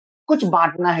कुछ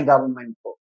बांटना है गवर्नमेंट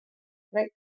को, राइट?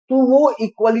 तो वो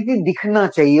इक्वालिटी दिखना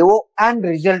चाहिए, वो एंड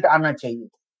रिजल्ट आना चाहिए,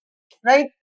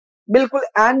 राइट? बिल्कुल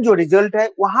एंड जो रिजल्ट है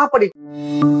वहां पर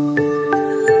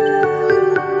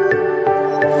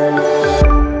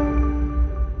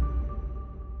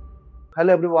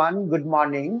Hello everyone, good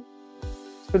morning.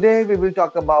 Today we will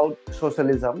talk about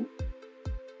socialism,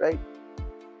 right?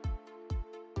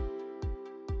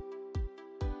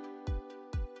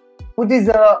 Which is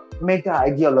a meta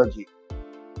ideology.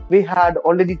 We had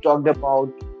already talked about,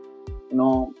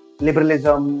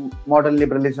 liberalism, modern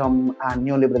liberalism, and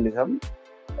neoliberalism.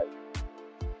 Right?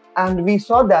 And we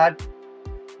saw that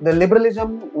the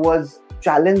liberalism was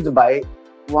challenged by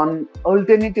one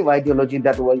alternative ideology,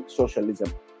 that was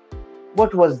socialism.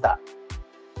 What was that?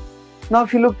 Now,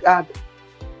 if you look at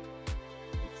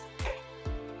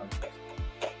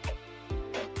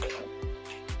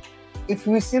if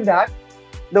we see that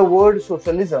the word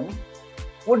socialism,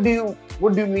 what do you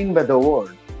mean by the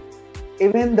word?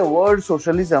 Even the word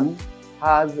socialism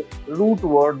has root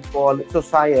word called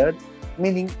society,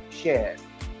 meaning share.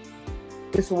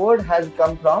 This word has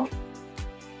come from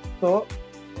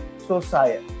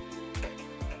society,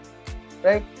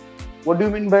 right? What do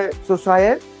you mean by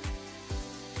society?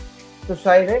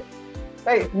 Society,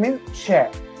 right? It means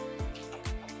share,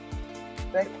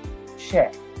 right?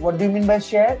 Share. What do you mean by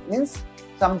share? Means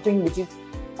something which is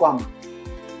common,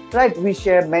 right? We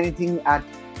share many things at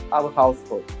our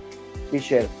household. We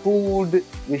share food,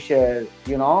 we share,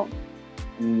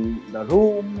 the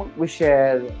room, we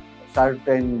share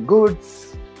certain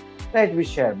goods, right? We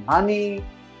share money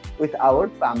with our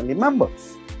family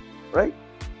members, right?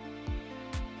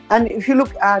 And if you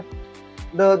look at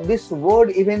this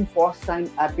word, even first time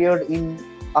appeared in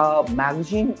a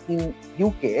magazine in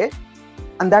UK,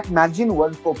 and that magazine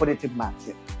was Cooperative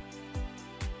Magazine.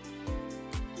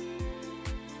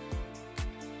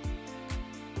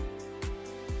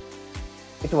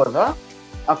 It was a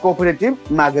cooperative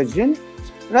magazine,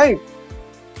 right?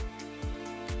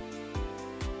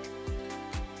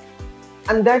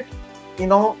 And that,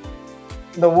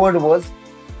 the word was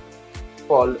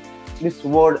called, this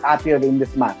word appeared in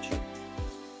this magazine.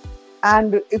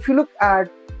 And if you look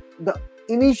at the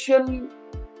initial,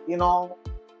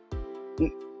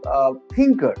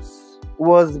 thinkers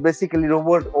was basically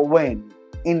Robert Owen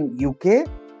in UK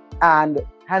and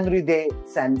Henry de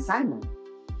Saint-Simon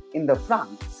in the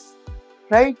France,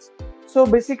 right? So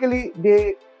basically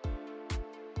they,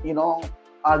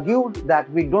 argued that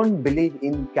we don't believe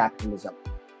in capitalism,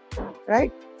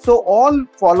 right? So all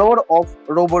follower of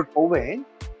Robert Owen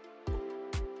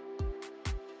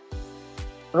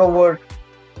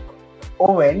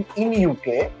in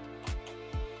UK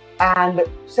and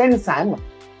Saint-Simon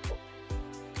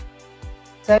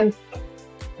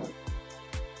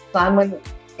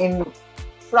in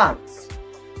France,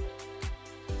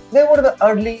 they were the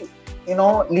early,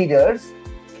 leaders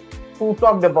who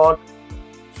talked about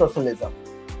socialism.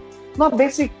 Now,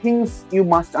 basic things you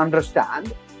must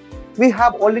understand. We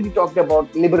have already talked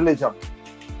about liberalism,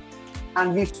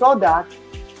 and we saw that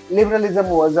liberalism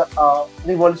was a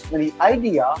revolutionary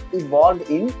idea evolved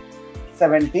in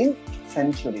 17th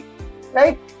century,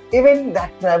 right? Even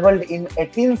that traveled in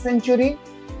 18th century,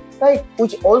 right?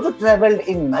 Which also traveled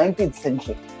in 19th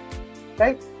century,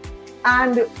 right?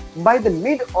 And by the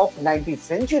mid of 19th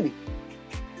century,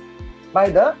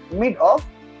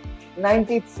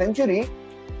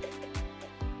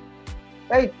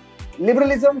 right,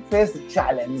 liberalism faced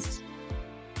challenge,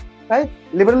 right?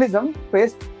 Liberalism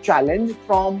faced challenge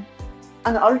from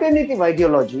an alternative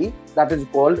ideology that is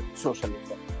called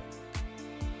socialism.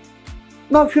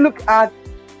 Now, if you look at,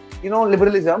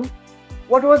 liberalism,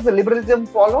 what was the liberalism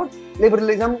followed?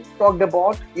 Liberalism talked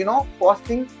about, first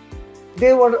thing,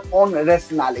 they were on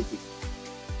rationality.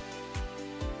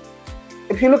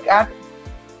 If you look at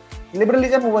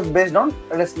liberalism was based on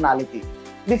rationality.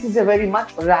 This is a very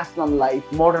much rational life,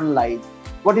 modern life.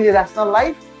 What is a rational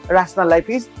life? Rational life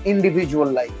is individual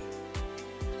life.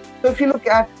 So if you look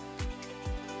at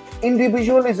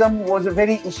individualism was a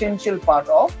very essential part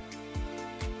of,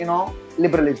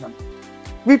 liberalism.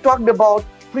 We talked about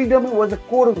freedom was a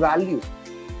core value.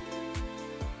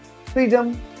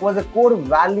 Freedom was a core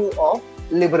value of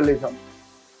liberalism.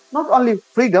 Not only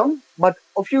freedom, but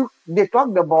they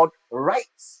talked about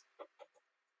rights,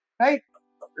 right?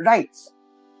 Rights,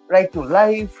 right to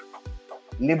life,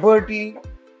 liberty,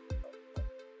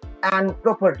 and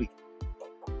property,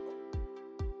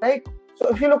 right? So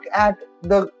if you look at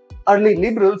the early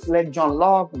liberals like John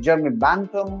Locke, Jeremy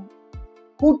Bentham,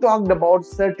 who talked about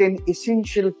certain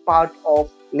essential part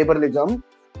of liberalism,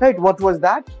 right? What was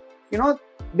that?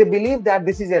 They believe that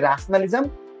this is a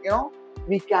rationalism,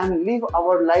 we can live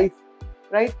our life,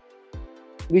 right?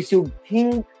 We should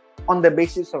think on the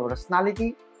basis of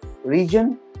rationality,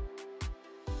 reason,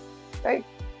 right?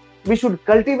 We should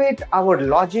cultivate our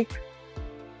logic,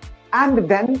 and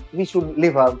then we should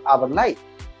live our life.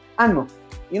 And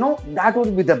that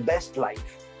would be the best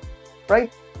life,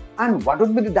 right? And what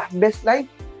would be that best life?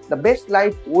 The best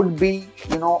life would be,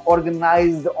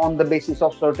 organized on the basis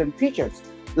of certain features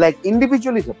like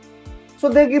individualism. So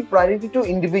they give priority to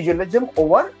individualism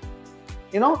over,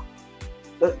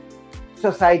 the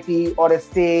society or a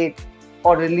state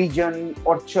or religion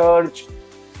or church,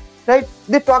 right?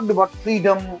 They talked about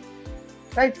freedom,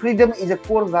 right? Freedom is a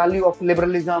core value of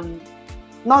liberalism.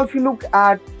 Now, if you look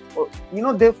at,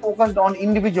 they focused on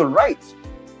individual rights,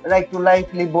 right to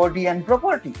life, liberty, and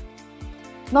property.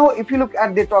 Now, if you look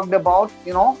at, they talked about,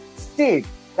 state,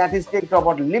 that is, they talked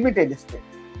about limited state.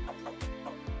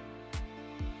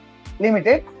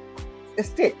 Limited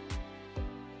state,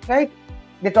 right?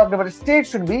 They talked about a state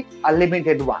should be a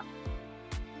limited one,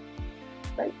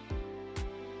 right?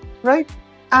 Right?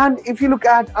 And if you look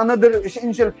at another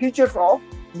essential features of,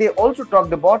 they also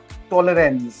talked about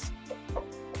tolerance,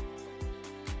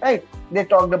 right? They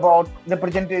talked about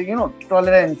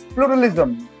tolerance,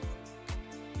 pluralism,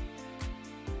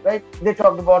 right? They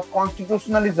talked about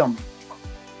constitutionalism,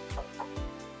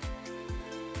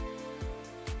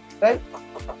 right?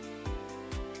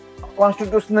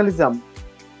 Constitutionalism,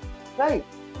 right?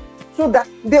 So that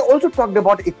they also talked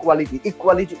about equality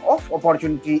of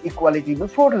opportunity, equality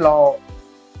before law,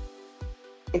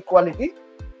 equality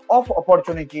of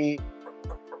opportunity,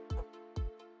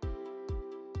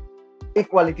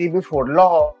 equality before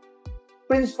law,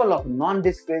 principle of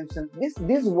non-discrimination.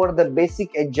 These were the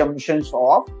basic assumptions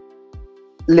of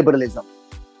liberalism.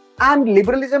 And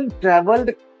liberalism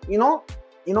traveled,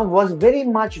 was very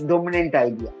much dominant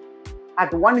idea.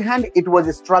 At one hand, it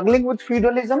was struggling with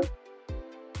feudalism.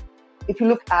 If you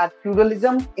look at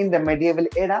feudalism in the medieval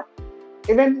era,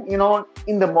 even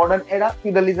in the modern era,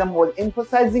 feudalism was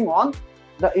emphasizing on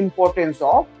the importance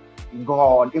of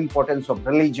God, importance of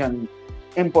religion,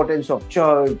 importance of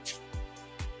church,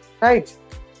 right?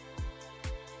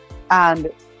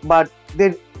 But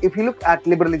if you look at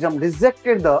liberalism,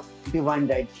 rejected the divine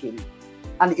right theory,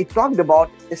 and it talked about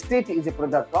the state is a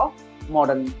product of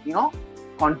modern,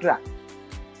 contract.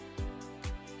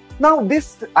 Now,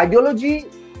 this ideology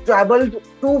traveled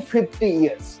 250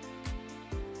 years.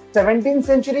 17th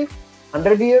century,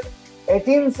 100 years,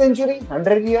 18th century,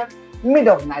 100 years, mid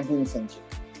of 19th century,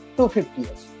 250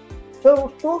 years.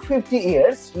 So 250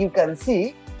 years, you can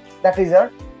see that is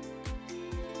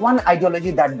one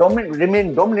ideology that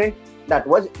remained dominant, that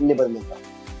was liberalism.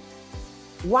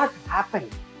 What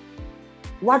happened?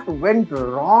 What went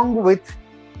wrong with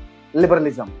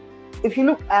liberalism? If you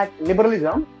look at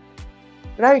liberalism,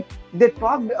 right, they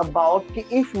talked about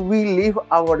if we live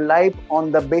our life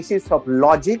on the basis of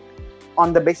logic,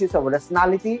 on the basis of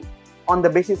rationality, on the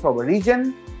basis of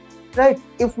reason, right,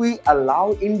 if we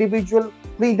allow individual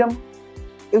freedom,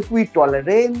 if we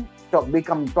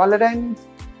become tolerant,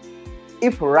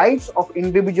 if rights of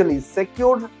individual is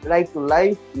secured, right to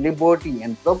life, liberty,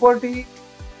 and property,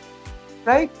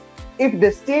 right, if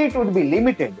the state would be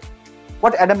limited,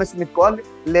 what Adam Smith called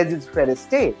laissez-faire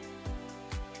state,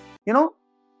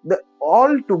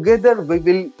 all together we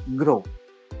will grow.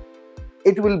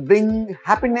 It will bring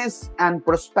happiness and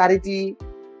prosperity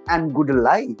and good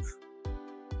life,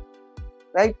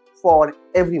 right, for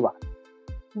everyone.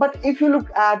 But if you look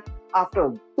at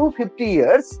after 250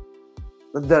 years,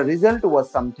 the result was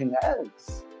something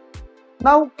else.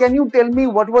 Now, can you tell me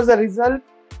what was the result?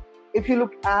 If you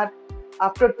look at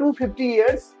after 250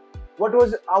 years, what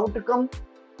was the outcome?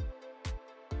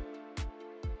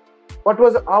 What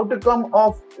was the outcome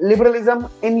of liberalism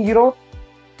in Europe?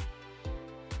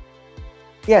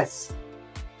 Yes.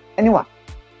 Anyone?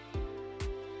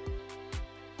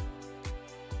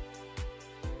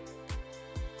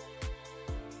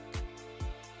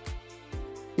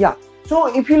 Yeah. So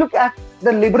if you look at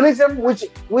the liberalism which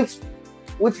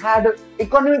had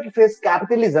economic phase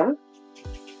capitalism,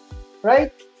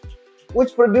 right,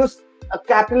 which produced a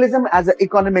capitalism as an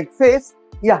economic phase,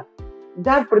 yeah,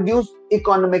 that produced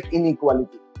economic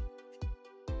inequality.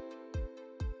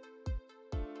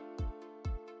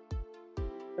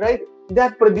 Right?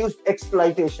 That produced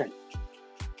exploitation.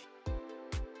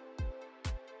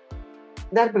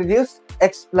 That produced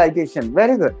exploitation.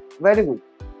 Very good. Very good.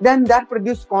 Then that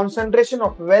produced concentration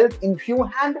of wealth in few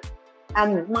hands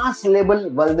and mass level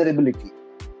vulnerability.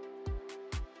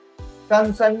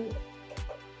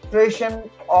 Concentration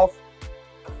of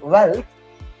wealth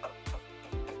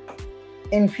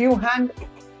in few hands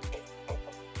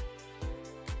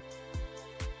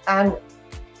and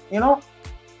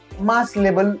mass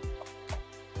level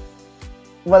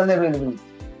vulnerability.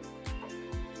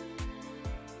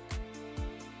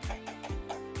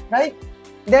 Right?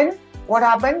 Then what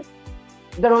happened?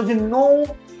 There was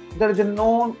no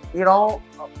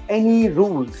any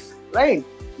rules, right?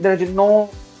 There was no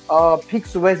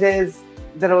fixed wages.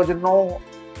 There was no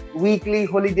weekly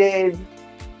holidays,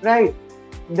 right?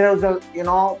 There was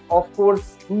of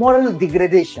course, moral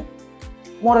degradation,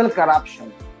 moral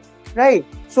corruption, right?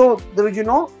 So there was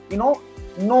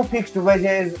no fixed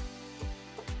wages,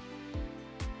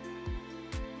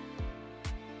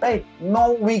 right?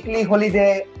 No weekly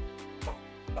holiday.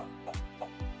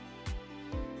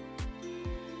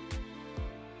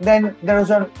 Then there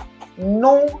was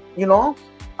no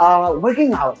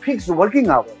working hour, fixed working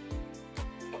hour.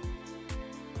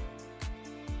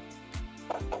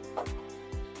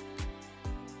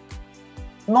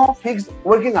 No fixed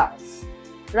working hours,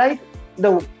 right?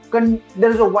 There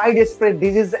is a widespread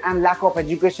disease and lack of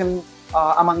education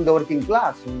among the working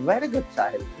class. Very good,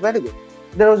 Sahil. Very good.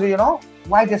 There was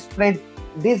widespread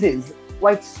disease,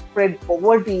 widespread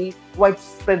poverty,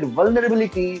 widespread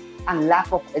vulnerability, and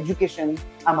lack of education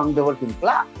among the working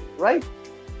class, right?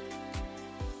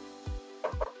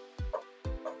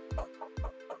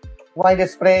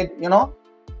 Widespread,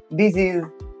 disease,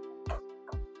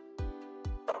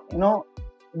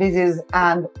 disease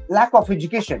and lack of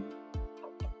education.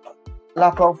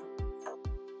 Lack of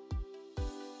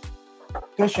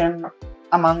education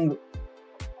among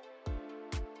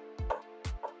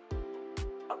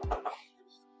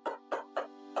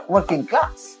working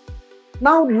class.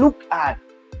 Now look at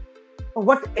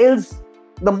what else.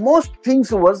 The most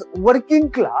things was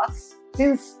working class.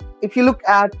 Since if you look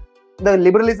at the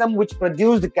liberalism which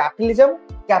produced capitalism,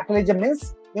 capitalism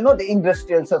means the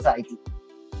industrial society.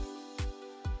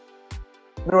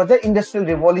 There was the industrial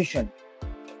revolution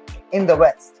in the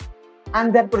West,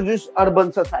 and that produced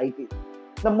urban society.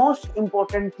 The most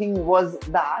important thing was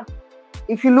that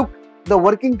if you look, the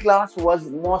working class was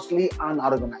mostly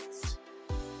unorganized.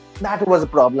 That was a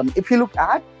problem. If you look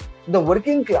at the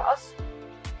working class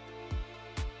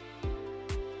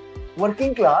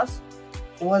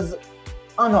was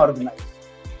unorganized,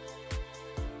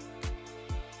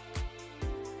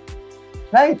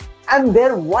 right? And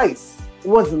their voice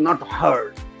was not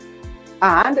heard,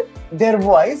 and their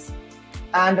voice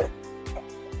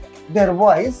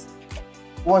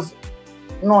was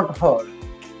not heard.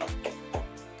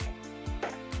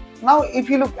 Now if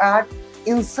you look at,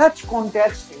 in such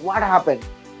context, what happened?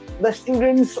 The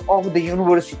students of the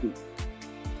university,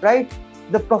 right?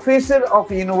 The professor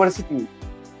of university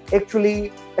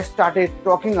actually started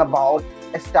talking about,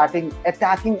 attacking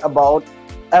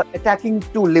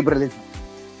to liberalism.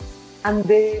 And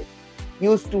they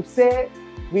used to say,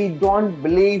 we don't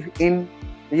believe in,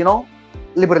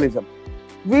 liberalism.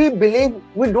 We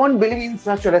don't believe in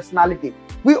such a rationality.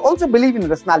 We also believe in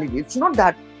rationality. It's not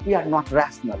that we are not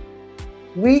rational.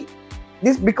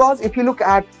 Because if you look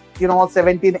at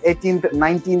 17th, 18th,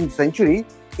 19th century,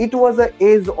 it was an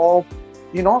age of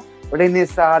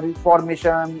Renaissance,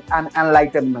 Reformation, and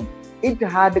Enlightenment. It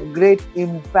had great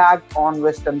impact on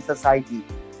Western society.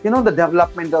 The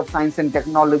development of science and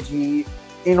technology,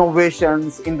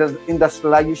 innovations,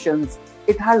 industrializations.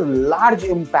 It has large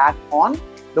impact on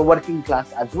the working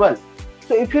class as well.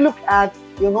 So if you look at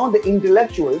the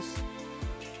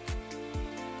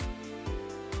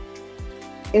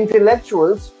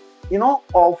intellectuals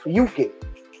of UK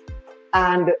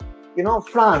and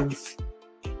France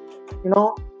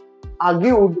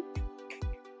argued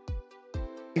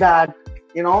that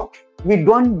we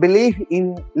don't believe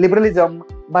in liberalism,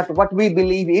 but what we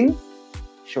believe in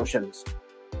socialism,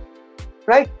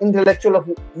 right? Intellectual of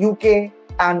UK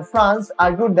and France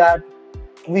argued that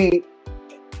we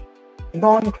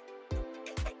don't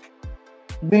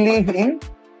believe in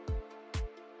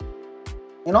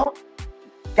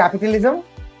capitalism,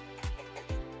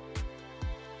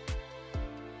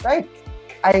 right?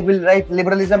 I will write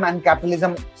liberalism and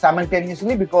capitalism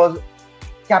simultaneously because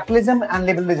capitalism and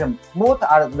liberalism both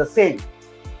are the same.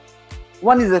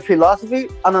 One is a philosophy,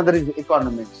 another is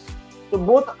economics. So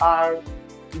both are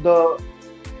the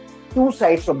two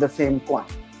sides of the same coin,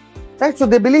 right? So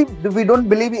they believe that we don't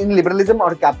believe in liberalism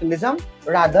or capitalism,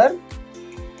 rather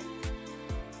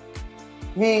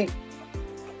we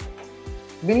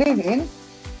believe in,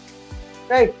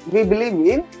 right? We believe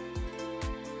in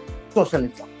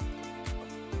socialism,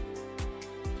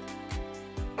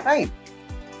 right?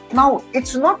 Now,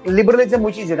 it's not liberalism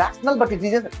which is rational, but it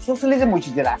is socialism which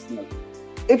is rational.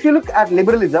 If you look at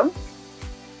liberalism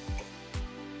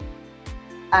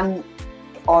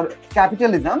or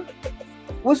capitalism,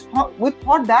 we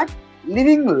thought that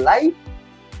living life,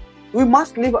 we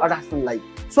must live a rational life.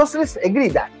 Socialists agree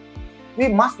that we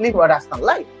must live a rational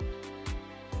life.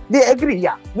 They agree,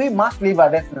 yeah, we must live a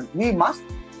rational. We must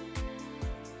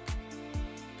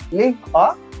live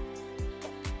a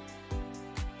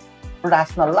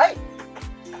rational life.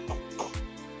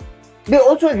 They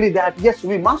also agree that yes,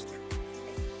 we must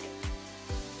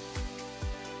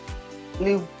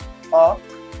live a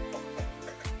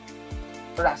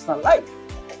rational life.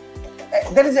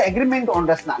 There is an agreement on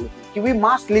rationality. We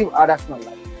must live a rational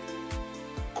life.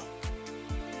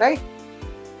 Right?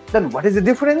 Then what is the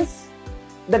difference?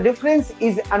 The difference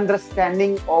is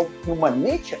understanding of human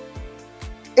nature.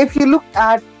 If you look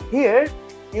at here,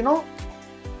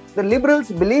 the liberals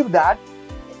believe that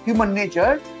human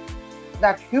nature,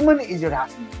 that human is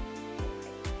rational.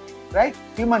 Right?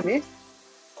 Human is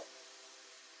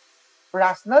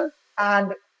rational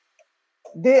and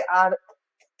they are,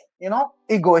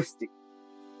 egoistic.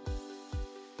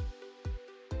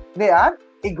 They are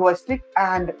egoistic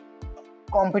and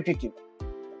competitive.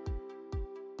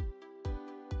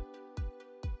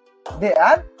 They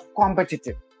are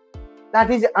competitive.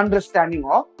 That is understanding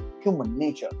of human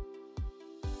nature.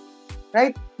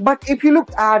 Right? But if you look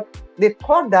at, they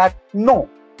thought that no,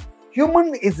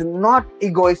 human is not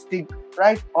egoistic,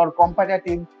 right, or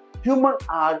competitive. Human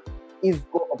is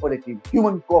cooperative.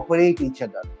 Human cooperate each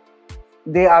other.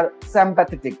 They are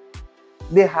sympathetic.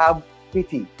 They have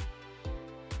pity.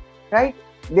 Right?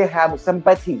 They have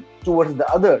sympathy towards the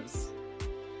others.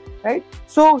 Right?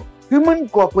 So human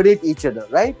cooperate each other.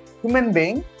 Right? Human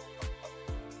being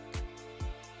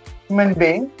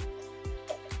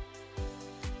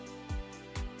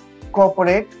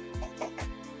cooperate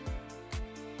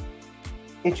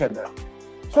each other.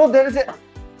 So there is a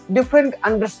different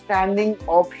understanding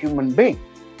of human being.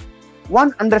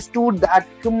 One understood that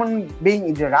human being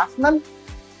is irrational,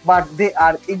 but they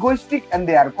are egoistic and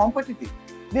they are competitive.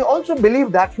 They also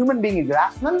believe that human being is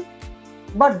rational,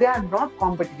 but they are not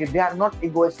competitive. They are not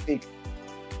egoistic.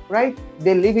 Right?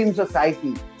 They live in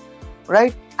society.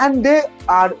 Right? And they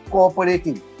are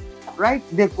cooperative. Right?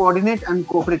 They coordinate and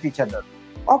cooperate each other.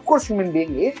 Of course, human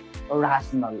being is a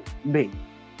rational being.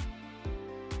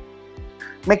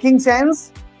 Making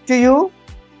sense to you?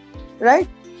 Right?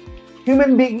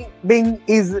 Human being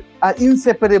is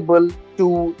inseparable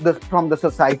from the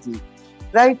society.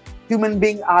 Right? Human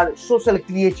beings are social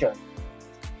creatures.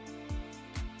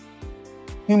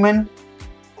 Human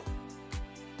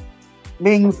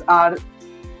beings are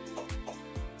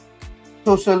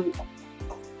social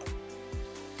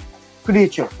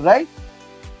creatures, right?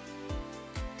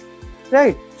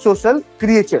 Right, social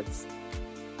creatures.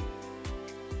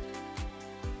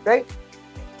 Right?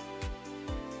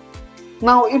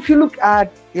 Now, if you look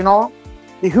at, the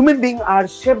human beings are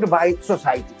shaped by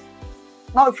society.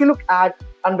 Now, if you look at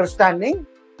understanding,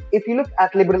 if you look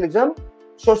at liberalism,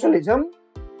 socialism,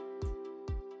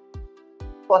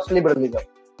 first liberalism.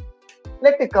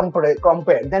 Let me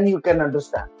compare, then you can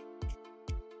understand.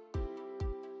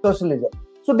 Socialism.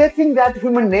 So they think that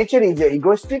human nature is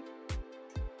egoistic.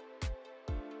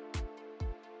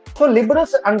 So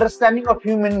liberals' understanding of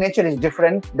human nature is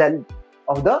different than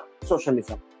of the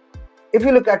socialism. If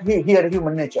you look at here,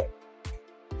 human nature.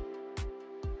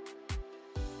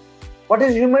 What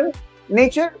is human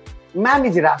nature? Man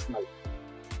is irrational.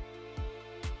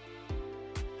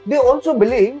 They also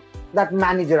believe that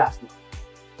man is irrational.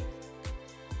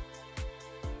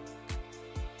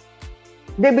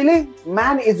 They believe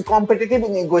man is competitive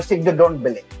and egoistic. They don't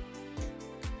believe.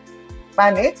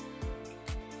 Man is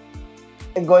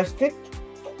egoistic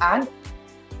and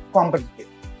competitive.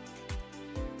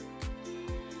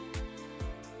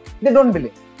 They don't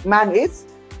believe. Man is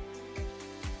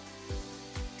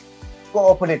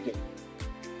cooperative.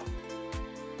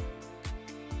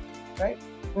 Right?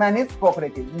 Man is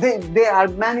cooperative.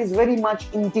 Man is very much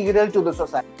integral to the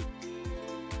society.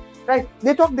 Right?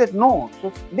 They talk that no,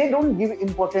 so they don't give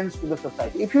importance to the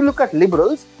society. If you look at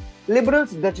liberals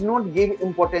does not give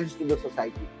importance to the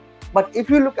society. But if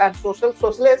you look at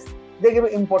socialists, they give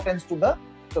importance to the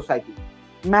society.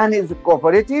 Man is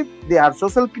cooperative. They are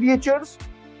social creatures.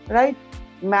 Right?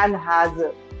 Man has,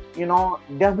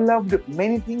 developed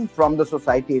many things from the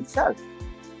society itself.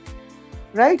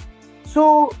 Right?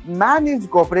 So man is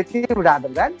cooperative rather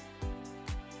than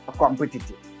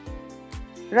competitive.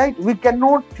 Right? We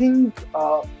cannot think,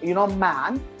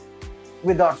 man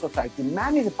without society.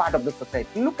 Man is a part of the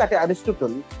society. Look at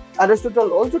Aristotle.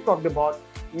 Aristotle also talked about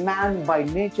man by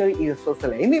nature is a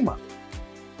social animal.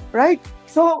 Right?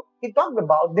 So they talked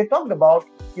about,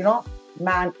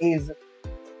 man is,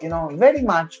 very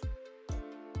much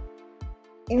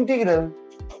integral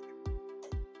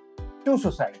to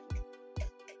society.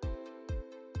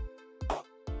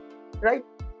 Right?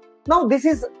 Now, this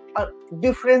is a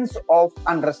difference of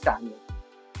understanding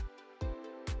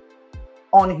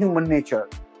on human nature.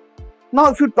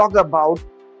 Now, if you talk about,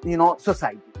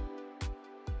 society.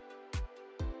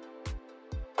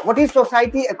 What is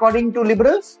society according to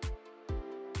liberals?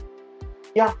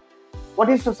 Yeah. What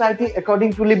is society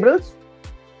according to liberals?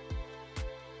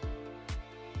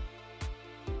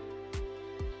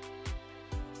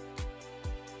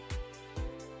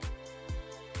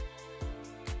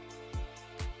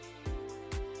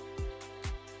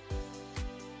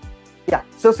 Yeah,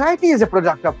 society is a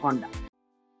product of conduct.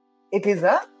 It is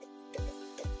a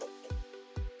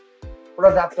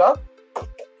product of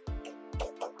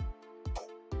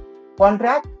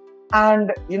contract,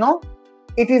 and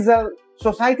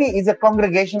society is a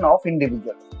congregation of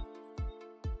individuals.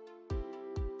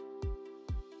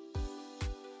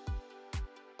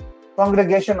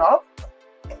 Congregation of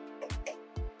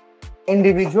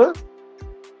individual,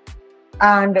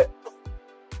 and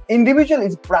individual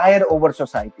is prior over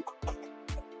society.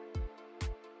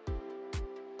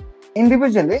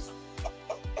 Individual is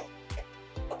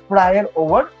prior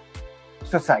over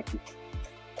society.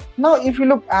 Now, if you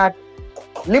look at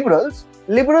liberals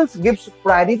gives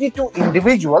priority to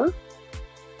individual.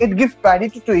 It gives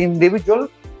priority to individual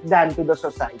than to the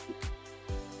society.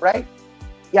 Right?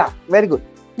 Yeah, very good.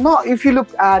 Now, if you look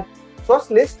at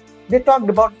socialists, they talked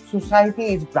about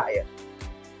society is prior.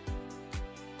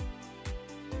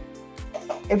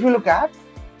 If you look at,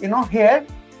 here,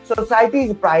 society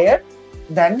is prior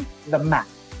than the man.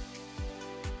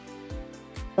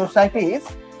 Society is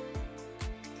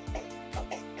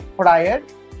prior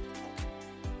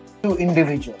to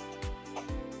individual.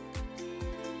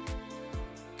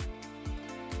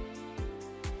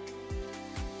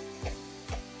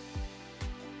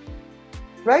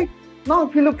 Right? Now,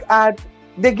 if you look at,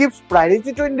 they give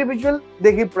priority to individual,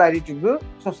 they give priority to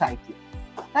society.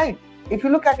 Right? If you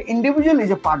look at, individual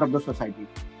is a part of the society.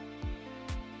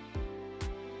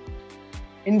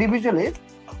 Individual is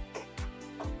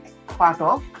part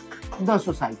of the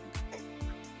society.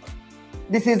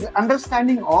 This is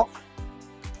understanding of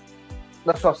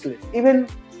the socialist. Even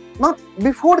not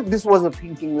before this was a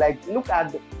thinking, like look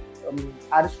at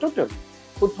Aristotle,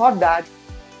 who thought that,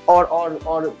 or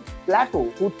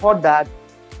Plato, who thought that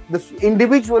the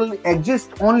individual exists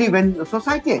only when the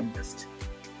society exists.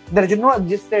 There is no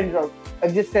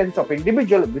existence of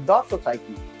individual without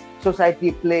society.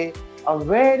 Society play a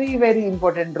very, very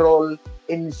important role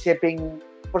in shaping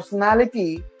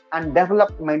personality and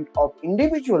development of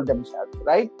individual themselves,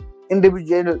 right?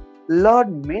 Individual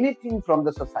learn many things from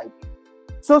the society.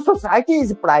 So society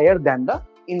is prior than the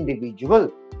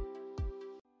individual.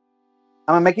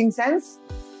 Am I making sense?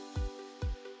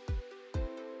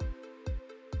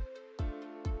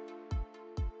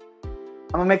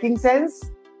 Am I making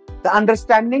sense? The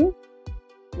understanding.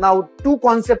 Now, two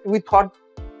concepts we thought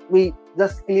we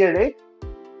just cleared it,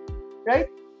 right?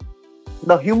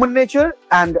 The human nature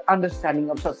and understanding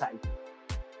of society.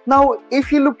 Now,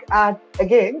 if you look at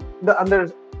again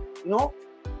the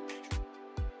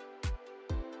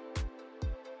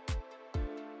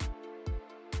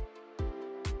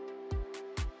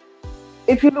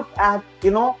if you look at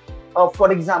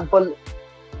for example,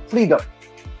 freedom.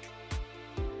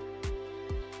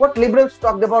 What liberals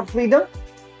talked about freedom?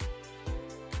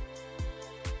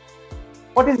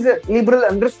 What is the liberal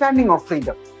understanding of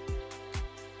freedom?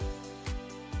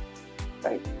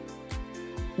 Right?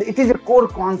 It is a core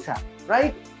concept,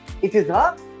 right? It is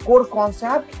a core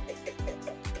concept,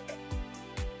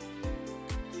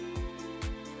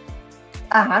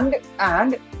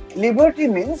 and liberty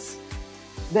means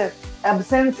the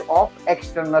absence of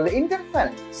external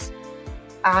interference,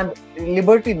 and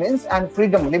liberty means, and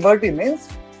freedom, liberty means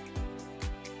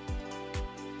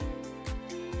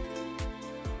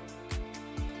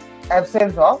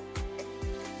absence of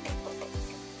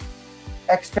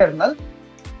external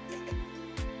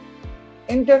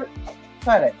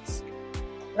interference,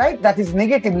 right? That is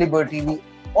negative liberty we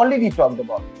already talked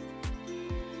about.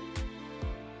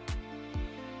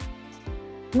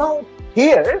 Now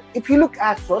here, if you look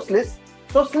at socialist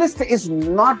is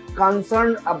not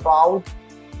concerned about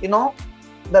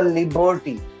the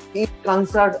liberty. He is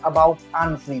concerned about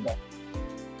unfreedom.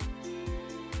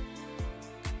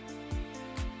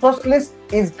 Socialist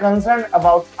is concerned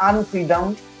about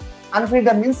unfreedom.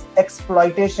 Unfreedom means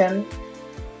exploitation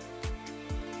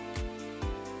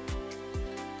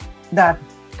that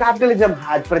capitalism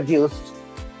had produced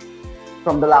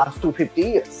from the last 250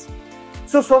 years.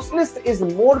 So socialist is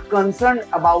more concerned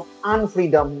about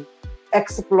unfreedom,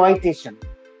 exploitation,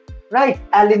 right?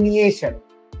 Alienation.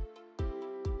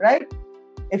 right?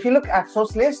 If you look at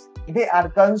socialists, they are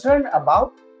concerned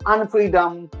about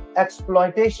unfreedom,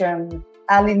 exploitation,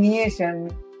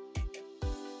 alienation,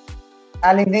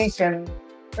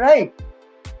 right?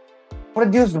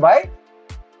 Produced by,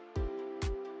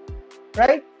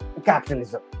 right,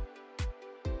 capitalism.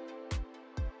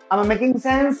 Am I making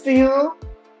sense to you?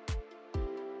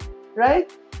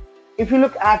 Right? If you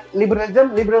look at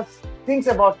liberalism, liberals think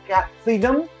about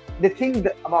freedom. They think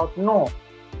about no.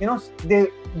 You know,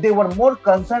 they were more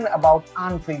concerned about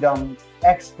unfreedom,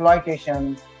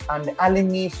 exploitation, and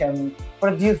alienation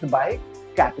produced by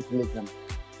capitalism.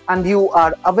 And you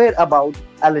are aware about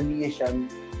alienation,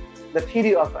 the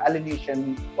theory of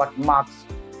alienation, what Marx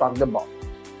talked about.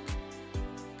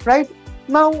 Right?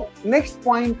 Now, next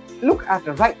point, look at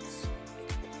rights.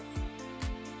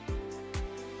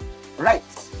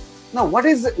 Rights. Now, what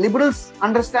is liberals'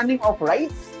 understanding of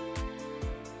rights?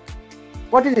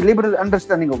 What is the liberal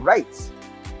understanding of rights?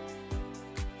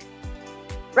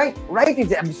 Right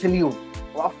is absolute,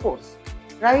 of course.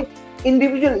 Right?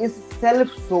 Individual is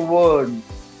self-sovereign.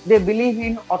 They believe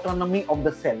in autonomy of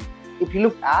the self. If you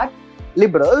look at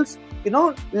liberals, you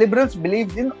know, liberals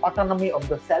believe in autonomy of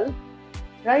the self.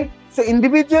 Right? So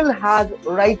individual has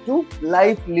right to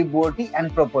life, liberty,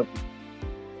 and property.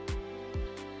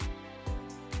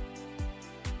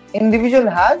 Individual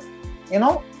has, you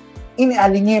know,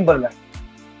 inalienable right.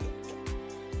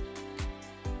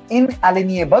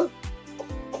 Inalienable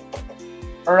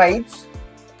rights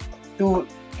to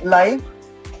life,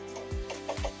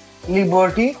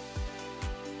 liberty,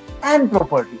 and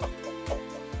property.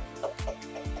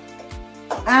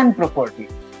 And property.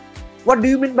 What do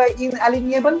you mean by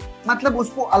inalienable? मतलब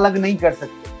उसको अलग नहीं कर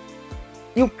सकते.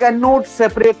 You cannot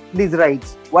separate these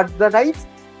rights. What the rights?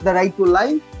 The right to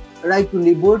life, right to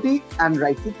liberty, and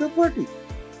right to property.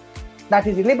 That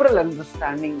is a liberal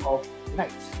understanding of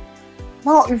rights.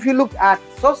 Now, if you look at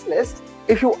socialists,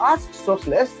 if you ask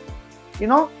socialists, you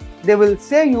know, they will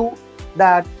say you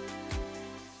that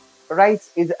rights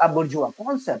is a bourgeois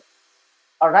concept.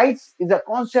 A rights is a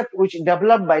concept which is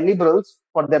developed by liberals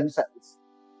for themselves.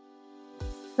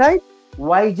 Right?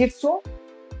 Why is it so?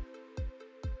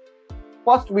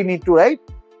 First, we need to write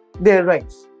their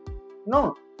rights.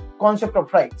 No, concept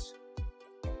of rights.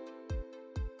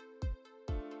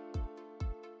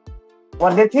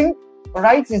 What they think?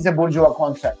 Rights is a bourgeois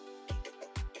concept.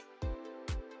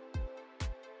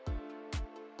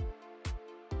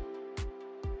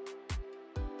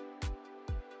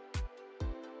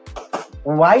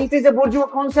 Why it is a bourgeois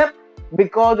concept?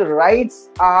 Because rights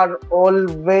are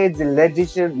always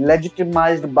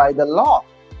legitimized by the law.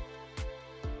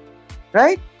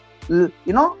 Right? You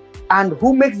know, and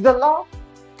who makes the law?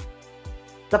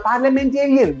 The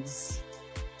parliamentarians.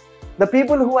 The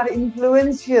people who are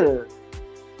influential.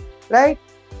 Right?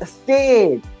 The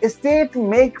state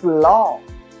make law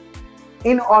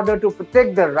in order to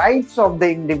protect the rights of the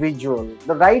individual,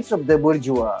 the rights of the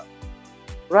bourgeois,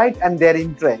 right, and their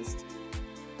interest,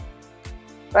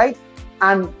 right?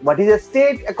 And what is a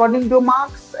state according to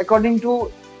Marx, according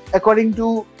to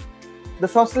the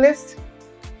socialist?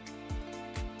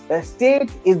 The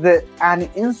state is an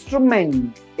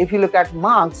instrument. If you look at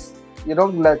Marx, you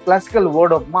know, the classical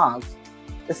word of Marx,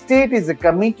 the state is a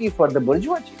committee for the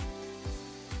bourgeoisie.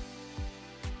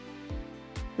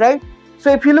 Right?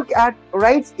 So if you look at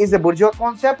rights is a bourgeois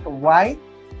concept, why?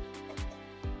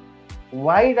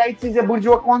 Why rights is a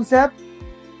bourgeois concept?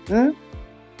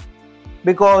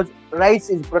 Because rights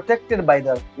is protected by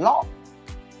the law.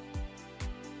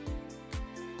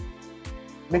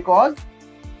 Because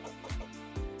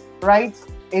rights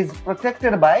is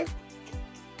protected by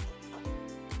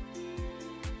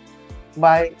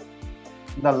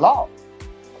the law.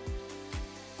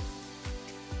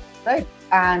 Right?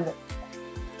 And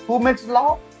who makes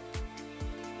law?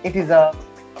 It is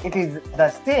the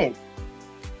state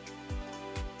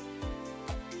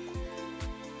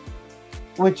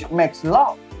which makes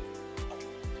law.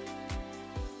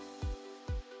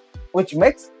 Which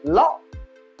makes law.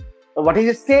 So what is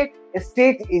a state? A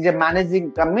state is a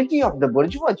managing committee of the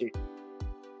bourgeoisie.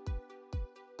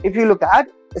 If you look at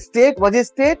a state, what is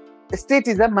state? A state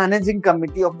is a managing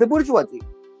committee of the bourgeoisie.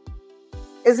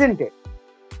 Isn't it?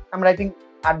 I'm writing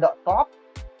at the top.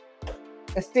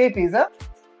 A state is a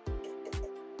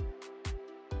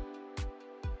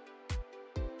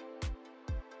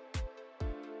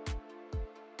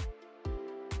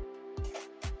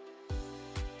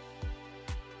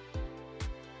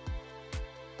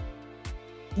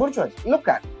bourgeoisie. Look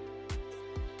at.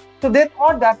 So they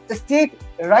thought that the state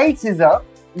rights is a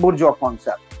bourgeois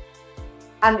concept.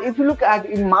 And if you look at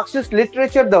in Marxist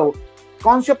literature, the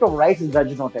concept of rights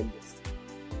does not exist.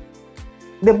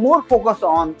 they more focus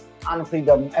on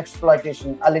freedom,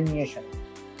 exploitation, alienation,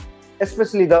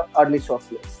 especially the early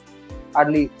socialists,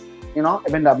 early,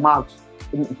 even the Marx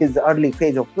in his early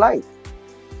phase of life,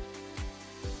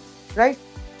 right?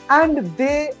 And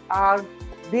they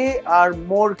are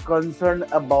more concerned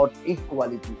about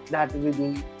equality that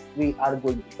we are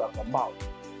going to talk about.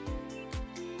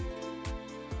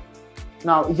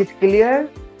 Now, is it clear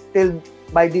till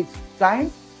by this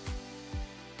time?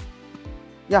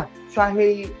 Yeah,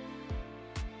 Shahil,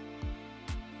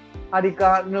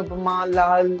 Harika, Nupama,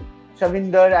 Lal,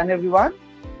 Shavinder, and everyone.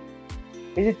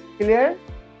 Is it clear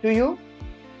to you?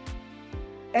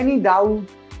 Any doubt,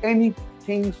 any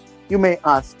things you may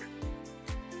ask?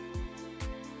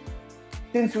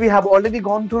 Since we have already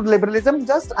gone through liberalism,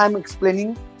 just I'm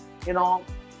explaining,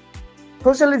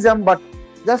 socialism, but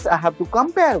just I have to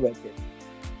compare with it,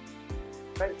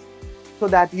 right? So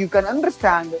that you can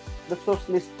understand the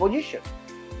socialist position.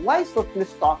 Why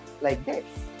socialists talk like this?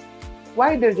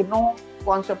 Why there is no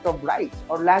concept of rights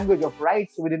or language of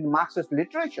rights within Marxist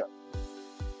literature?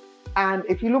 And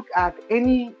if you look at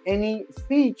any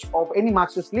speech of any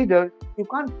Marxist leader, you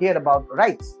can't hear about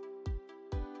rights.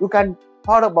 You can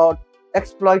hear about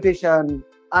exploitation,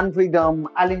 unfreedom,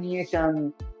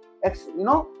 alienation,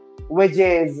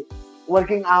 wages,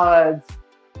 working hours.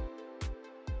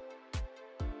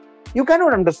 You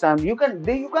cannot understand. You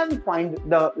can find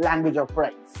the language of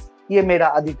rights. Ye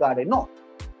mera adhikar hai. No.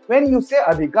 When you say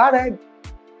adhikar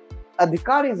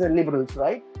is a liberals,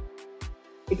 right?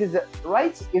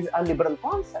 Rights is a liberal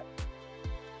concept,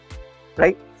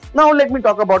 right? Now let me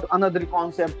talk about another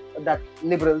concept that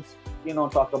liberals,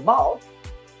 talk about,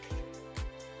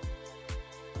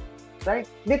 right?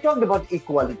 They talked about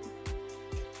equality,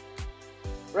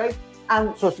 right?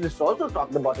 And socialists also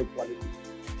talked about equality.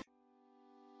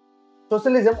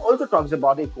 Socialism also talks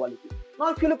about equality.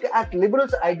 Now, if you look at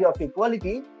liberals' idea of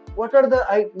equality, what are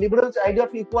the liberals' idea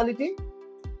of equality?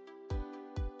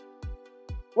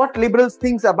 What liberals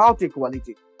think about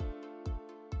equality?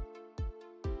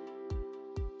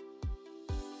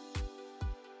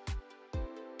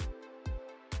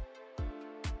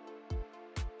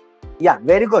 Yeah,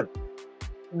 very good.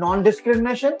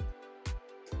 Non-discrimination.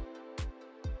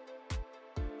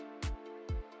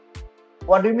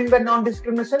 What do you mean by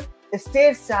non-discrimination? A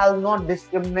state shall not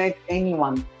discriminate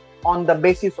anyone on the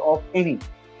basis of any.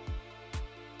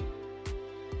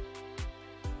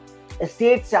 A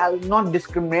state shall not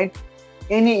discriminate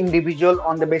any individual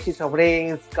on the basis of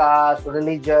race, caste,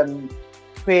 religion,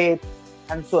 faith,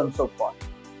 and so on and so forth.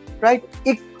 Right?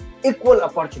 Equal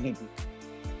opportunity.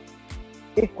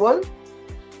 Equal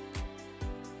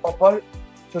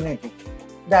opportunity.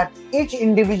 That each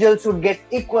individual should get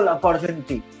equal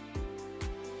opportunity.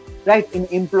 Right? In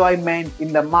employment,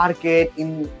 in the market,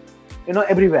 in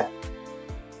everywhere.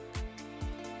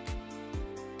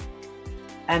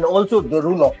 And also the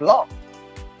rule of law.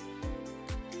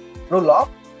 Rule of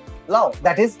law.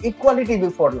 That is equality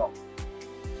before law.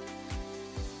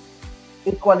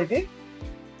 Equality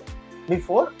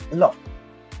before law.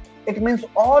 It means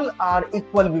all are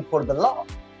equal before the law.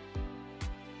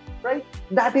 Right?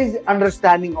 That is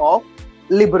understanding of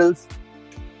liberals'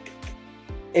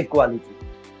 equality.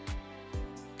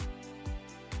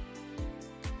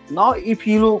 Now, if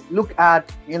you look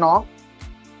at,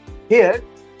 here,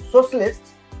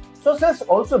 socialists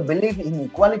also believe in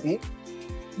equality,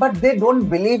 but they don't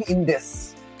believe in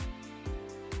this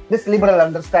liberal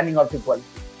understanding of equality.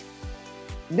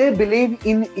 They believe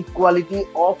in equality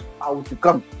of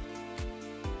outcome.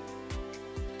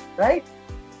 Right?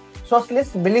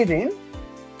 Socialists believe in,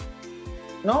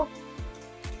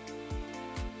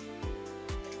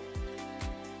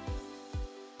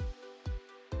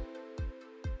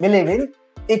 believe in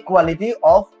equality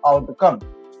of outcome.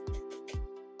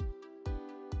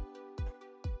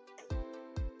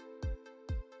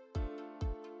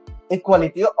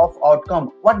 Equality of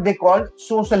outcome, what they call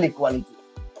social equality.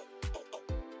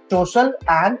 Social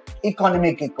and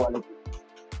economic equality.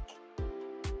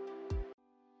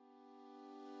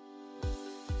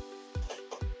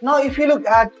 Now, if you look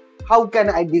at how can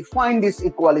I define this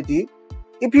equality,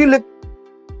 if you look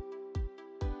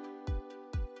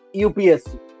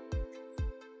UPSC.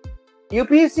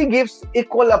 UPSC gives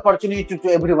equal opportunity to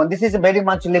everyone. This is a very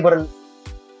much liberal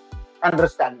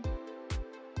understanding.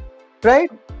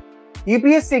 Right?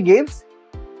 UPSC gives,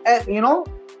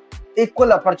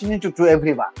 equal opportunity to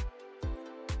everyone.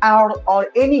 Or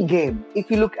any game,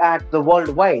 if you look at the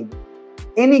worldwide,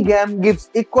 any game gives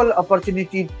equal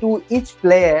opportunity to each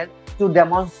player to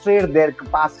demonstrate their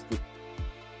capacity.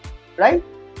 Right?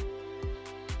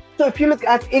 So if you look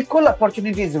at equal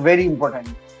opportunity is very important.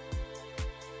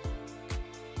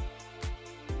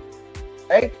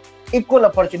 right? Equal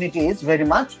opportunity is very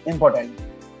much important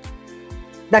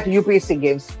that UPSC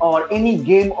gives or any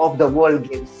game of the world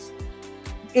gives.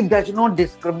 It does not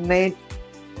discriminate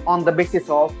on the basis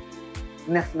of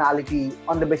nationality,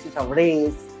 on the basis of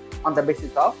race, on the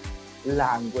basis of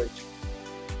language.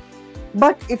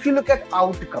 But if you look at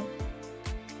outcome,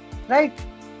 right?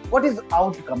 What is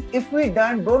outcome? If we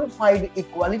don't find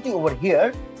equality over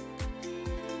here,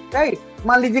 right?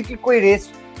 मान लीजिए कि कोई race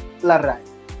लड़ रहा है,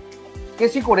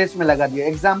 किसी को race में लगा दिया,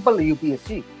 एग्जाम्पल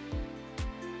यूपीएससी,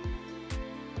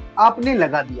 आपने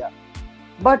लगा दिया,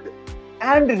 बट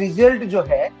एंड रिजल्ट जो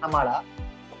है हमारा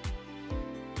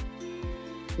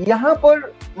यहां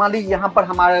पर, मान लीजिए यहां पर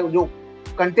हमारा जो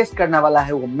कंटेस्ट करने वाला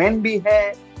है वो मेन भी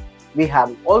है, we have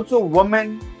also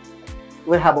women,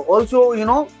 we have also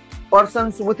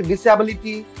persons with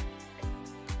disability,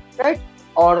 right?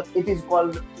 Or it is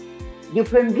called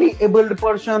differently abled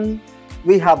person.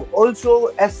 We have also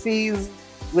SCs,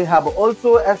 we have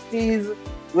also STs,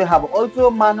 we have also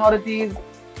minorities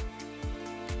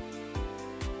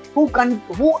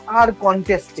who are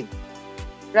contesting,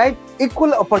 right?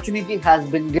 Equal opportunity has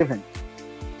been given.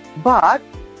 But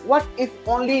what if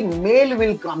only male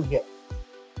will come here?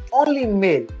 Only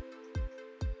male.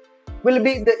 Will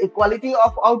be the equality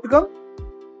of outcome?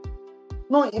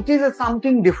 No, it is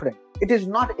something different. It is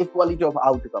not equality of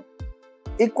outcome.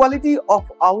 Equality of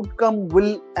outcome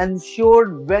will ensure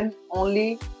when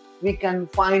only we can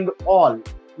find all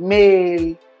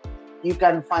male, you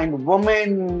can find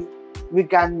women, we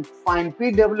can find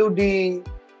PWD,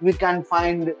 we can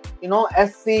find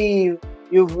SCs,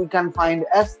 we can find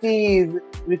STs,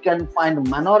 we can find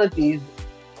minorities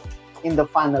in the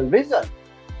final result,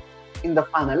 in the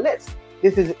final list.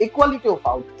 This is equality of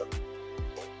outcome.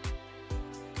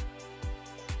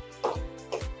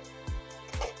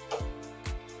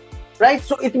 Right?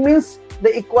 So it means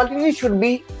the equality should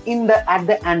be at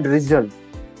the end result.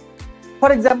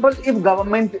 For example, if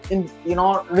government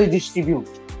redistribute,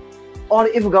 or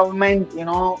if government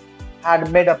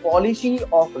had made a policy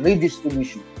of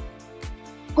redistribution,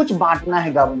 कुछ बांटना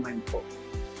है government को,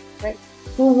 right?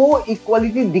 तो वो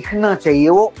equality दिखना चाहिए,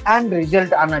 वो and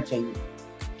result आना चाहिए,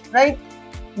 राइट?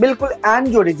 बिल्कुल एंड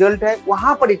जो रिजल्ट है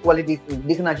वहां पर इक्वालिटी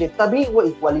दिखना चाहिए, तभी वो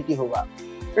इक्वालिटी होगा,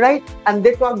 right? And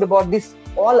they talked about this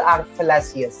all are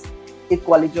fallacious.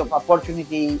 Equality of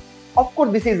opportunity, of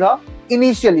course this is a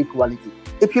initial equality.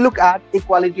 If you look at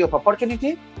equality of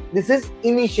opportunity, this is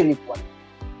initial equality,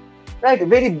 right?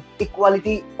 Very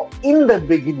equality in the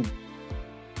beginning,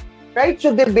 right?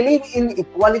 So they believe in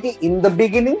equality in the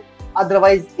beginning,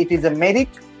 otherwise it is a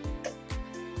merit.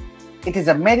 It is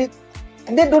a merit.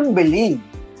 And they don't believe.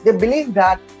 They believe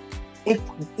that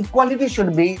equality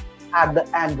should be at the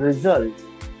end result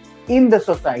in the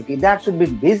society, that should be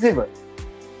visible,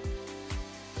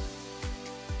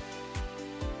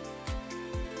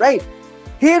 right?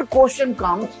 Here question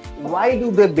comes, why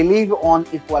do they believe on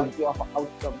equality of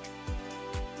outcome?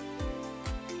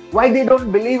 Why they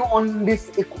don't believe on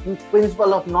this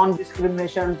principle of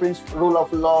non-discrimination, principle rule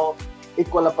of law,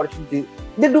 equal opportunity?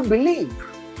 They do believe,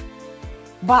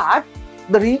 but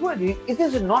the reality, it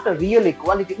is not a real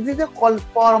equality. It is a called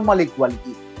formal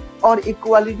equality or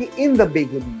equality in the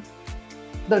beginning.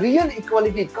 The real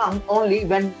equality comes only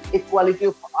when equality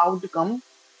of outcome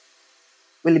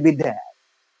will be there.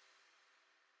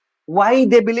 Why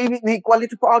they believe in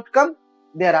equality of outcome?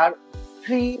 There are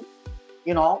three,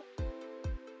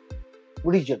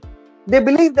 reasons. They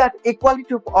believe that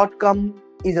equality of outcome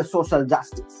is a social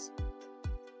justice.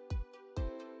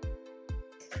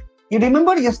 You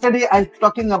remember yesterday I was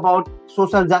talking about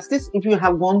social justice. If you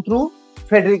have gone through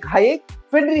Friedrich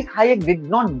Hayek did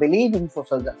not believe in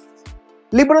social justice.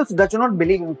 Liberals do not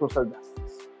believe in social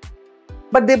justice.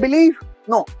 But they believe,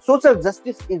 no, social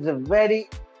justice is a very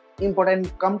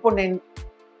important component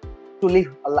to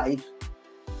live a life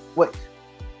with.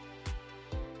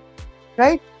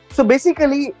 Right? So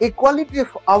basically, equality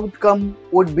of outcome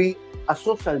would be a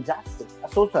social justice, a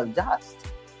social just.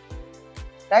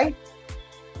 Right?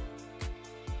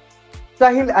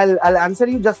 Sahil, I'll answer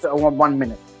you just 1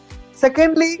 minute.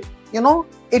 Secondly,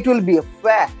 it will be a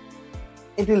fair.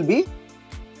 It will be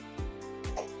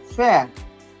fair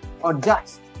or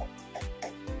just,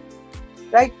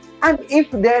 right? And if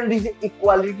there is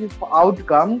equality of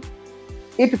outcome,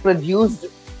 it produced,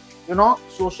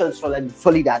 social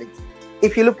solidarity.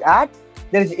 If you look at,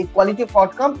 there is equality of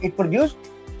outcome, it produced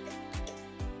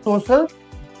social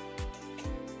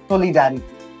solidarity.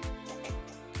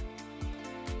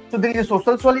 So there is a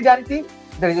social solidarity,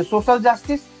 there is a social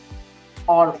justice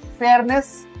or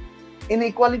fairness in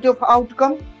equality of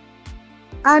outcome.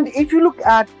 And if you look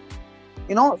at,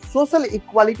 social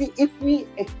equality, if we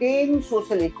attain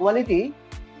social equality,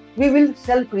 we will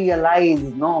self-realize,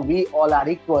 no, we all are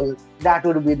equal. That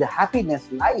would be the happiness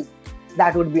life.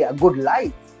 That would be a good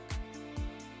life.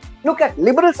 Look at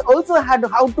liberals also had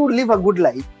how to live a good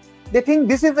life. They think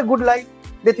this is a good life.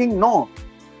 They think no,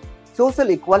 social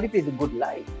equality is a good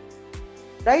life,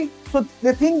 right? So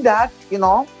they think that,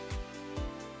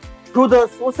 through the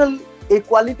social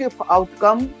equality of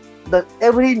outcome, that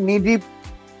every needy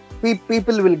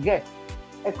people will get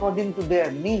according to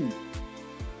their need,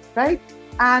 right?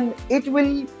 And it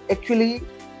will actually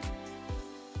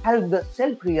help the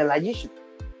self-realization,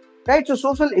 right? So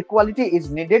social equality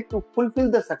is needed to fulfill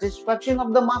the satisfaction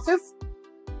of the masses,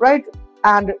 right?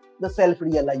 And the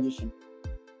self-realization,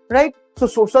 right? So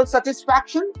social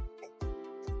satisfaction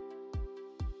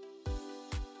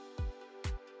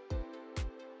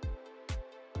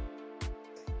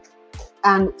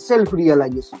and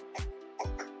self-realization.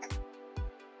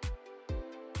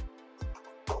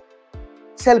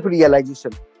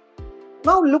 Self-realization.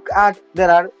 Now look at, there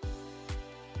are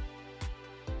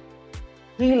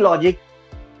three logic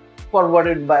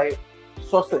forwarded by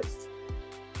socialists.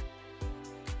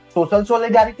 Social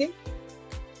solidarity.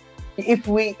 If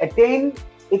we attain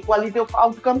equality of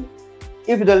outcome,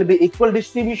 if there will be equal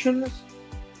distributions,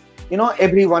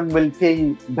 everyone will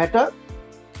feel better.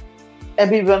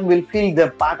 Everyone will feel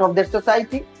the part of their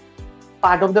society,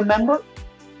 part of the member.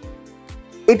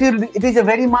 It is a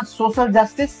very much social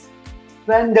justice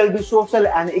when there will be social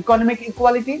and economic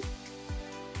equality,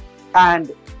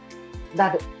 and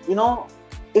that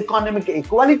economic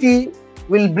equality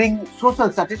will bring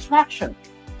social satisfaction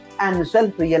and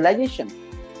self-realization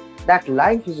that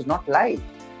life is not life.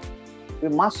 We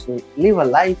must live a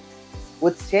life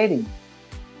with sharing.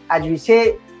 As we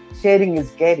say, sharing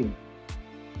is caring.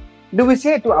 Do we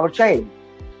say to our child,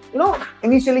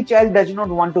 initially child does not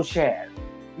want to share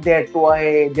their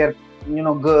toy, their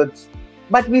goods,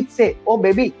 but we say, oh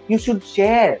baby, you should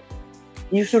share.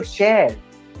 You should share.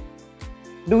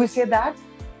 Do we say that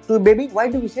to a baby? Why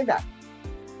do we say that?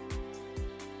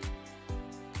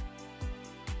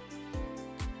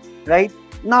 Right?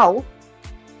 Now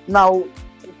the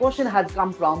question has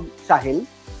come from Sahil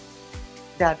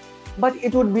that, but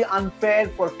it would be unfair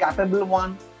for capable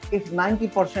one if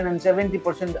 90% and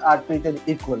 70% are treated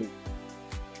equally.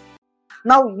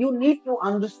 Now you need to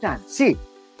understand. See,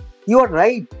 you are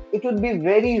right. It would be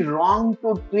very wrong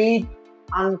to treat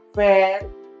unfair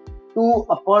to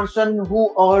a person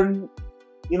who earn,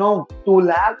 2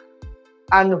 lakh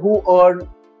and who earn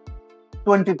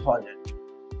 20,000,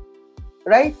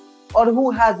 right? Or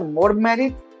who has more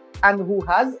merit and who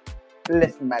has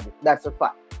less merit. That's a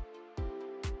fact.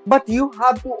 But you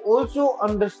have to also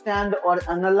understand or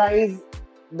analyze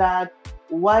that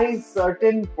why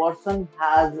certain person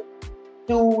has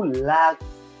 2 lakh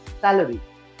salary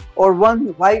or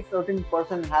why certain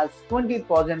person has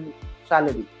 20,000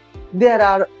 salary. There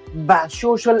are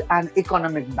social and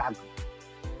economic background.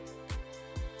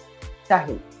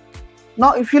 Sahil.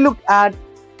 Now, if you look at,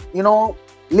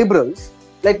 liberals,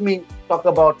 let me talk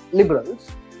about liberals,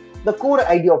 the core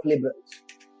idea of liberals.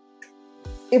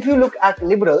 If you look at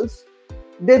liberals,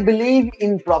 they believe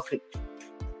in profit.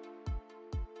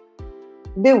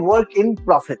 They work in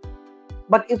profit.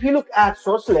 But if you look at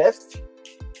socialists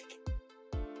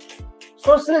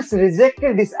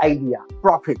rejected this idea,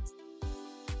 profit.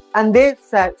 And they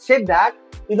said that,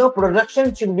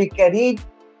 production should be carried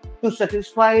to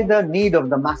satisfy the need of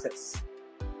the masses.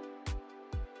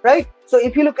 Right? So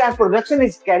if you look at production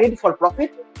is carried for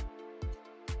profit,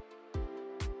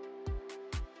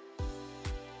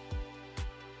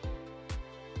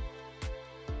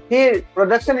 here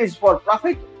production is for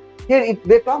profit. Here if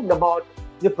they talked about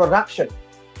the production,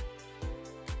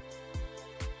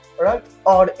 right,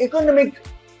 or economic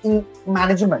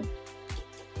management.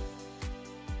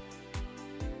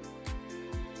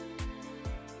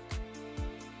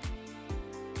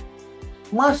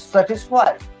 Must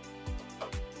satisfy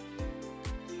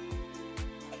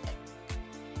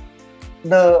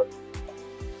the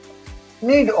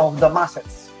need of the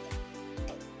masses,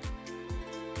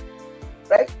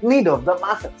 right? Need of the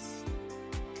masses,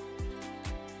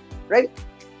 right?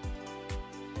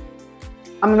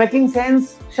 Am I making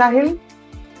sense, Shahil?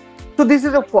 So this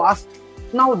is a first.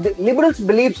 Now the liberals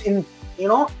believes in,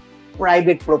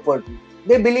 private property.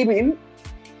 They believe in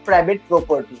private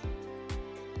property.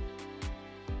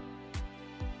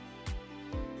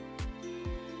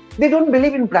 They don't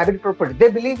believe in private property. They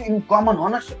believe in common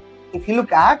ownership. If you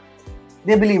look at,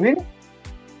 they believe in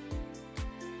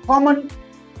common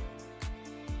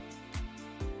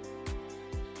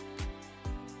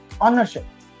ownership.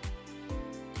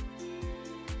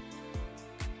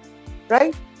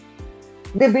 right?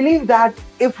 They believe that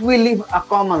if we live a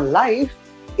common life,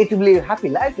 it will be a happy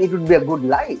life, it would be a good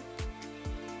life,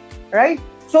 right?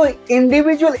 So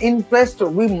individual interest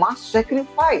we must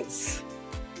sacrifice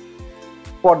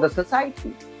for the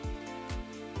society.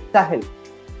 Sahil.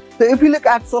 So if you look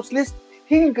at socialists,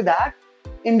 think that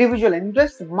individual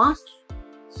interest must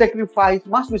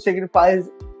be sacrificed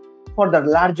for the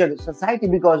larger society,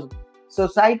 because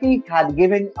society had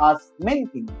given us many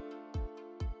things.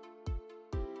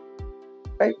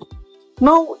 Right?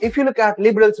 Now, if you look at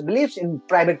liberals' beliefs in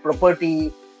private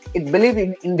property, it believes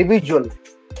in individual.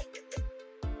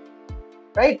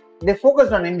 Right? They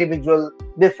focus on individual,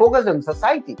 they focus on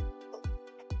society.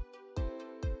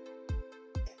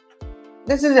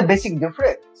 This is a basic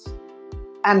difference,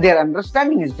 and their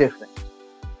understanding is different.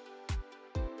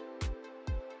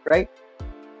 Right?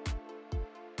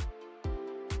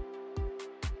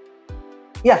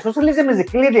 Yeah, socialism is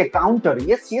clearly a counter.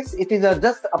 Yes, it is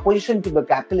just opposition to the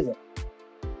capitalism.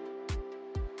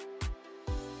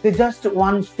 They just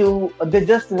want to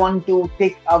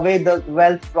take away the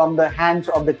wealth from the hands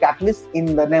of the capitalists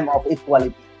in the name of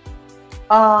equality.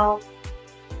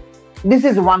 This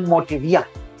is one motive. Yeah,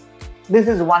 this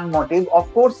is one motive.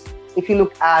 Of course, if you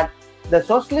look at the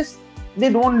socialists,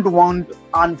 they don't want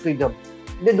unfreedom.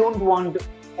 They don't want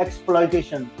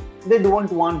exploitation. They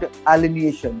don't want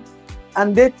alienation.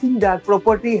 And they think that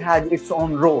property has its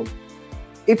own role.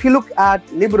 If you look at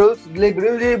liberals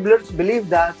believe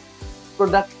that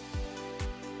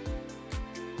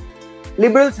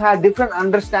liberals have different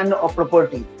understanding of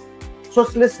property.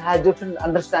 Socialists have different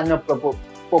understanding of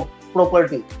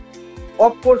property.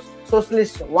 Of course,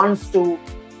 socialists wants to,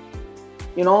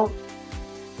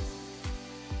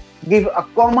 give a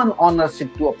common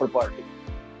ownership to a property.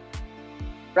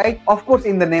 Right? Of course,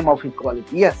 in the name of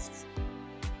equality. Yes.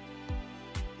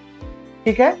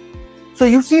 Okay? So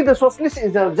you see, the socialist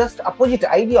is just opposite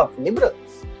idea of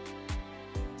liberals.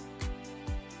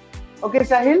 Okay,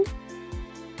 Sahil?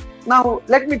 Now,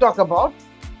 let me talk about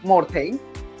more thing.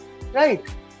 Right?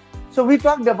 So we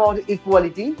talked about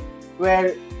equality,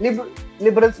 where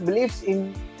liberals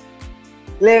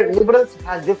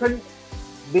has different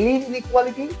belief in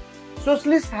equality.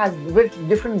 Socialists has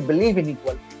different belief in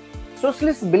equality.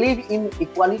 Socialists believe in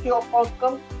equality of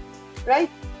outcome, right?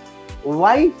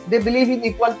 Why they believe in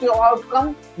equality of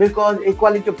outcome? Because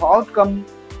equality of outcome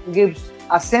gives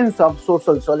a sense of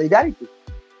social solidarity.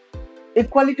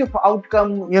 Equality of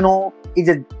outcome, is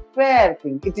a fair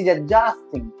thing. It is a just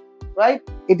thing, right?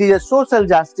 It is a social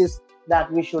justice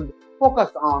that we should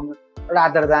focus on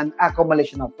rather than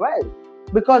accumulation of wealth.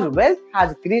 Because wealth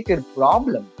has created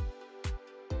problem.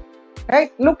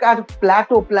 Right? Look at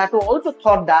Plato. Plato also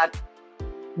thought that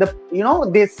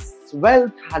this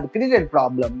wealth had created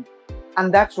problem,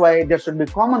 and that's why there should be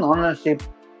common ownership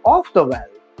of the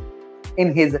wealth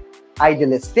in his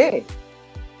ideal state.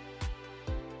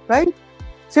 Right?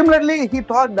 Similarly,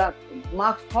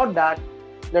 Marx thought that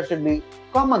there should be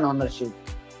common ownership.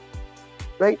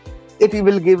 Right? It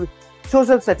will give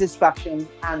social satisfaction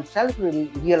and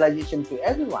self-realization to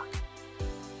everyone.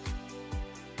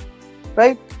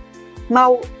 Right?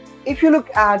 Now, if you look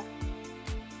at,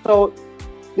 so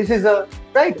this is their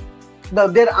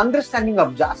understanding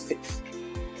of justice.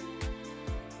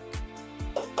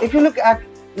 If you look at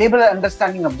liberal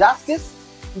understanding of justice,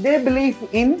 liberal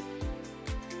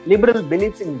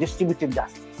believes in distributive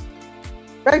justice.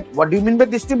 Right? What do you mean by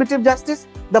distributive justice?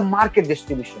 The market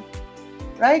distribution.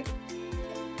 Right?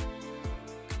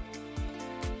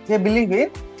 They believe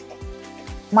in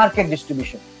market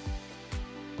distribution.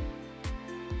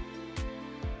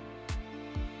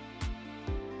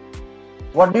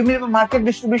 What do you mean by market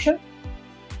distribution?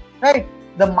 Right?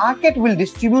 The market will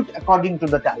distribute according to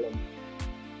the talent.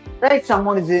 Right?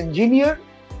 Someone is an engineer,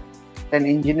 then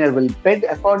engineer will be paid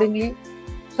accordingly.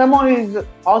 Someone is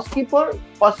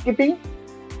housekeeping,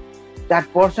 that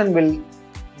person will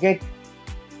get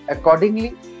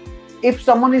accordingly. If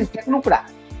someone is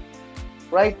technocrat,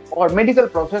 right, or medical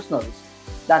professionals,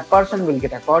 that person will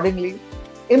get accordingly.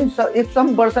 If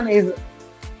some person is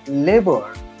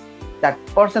labor, that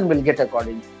person will get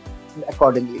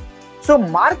accordingly. So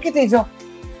market is a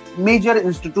major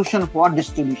institution for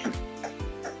distribution.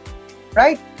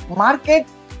 Right? Market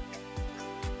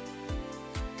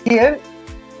here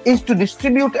is to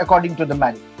distribute according to the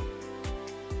merit.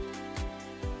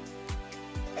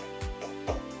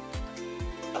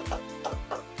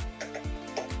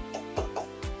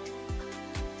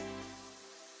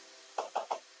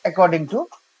 According to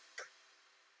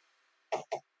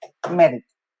merit.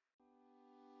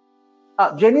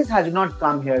 Janice has not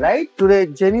come here, right? Today,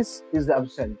 Janice is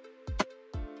absent.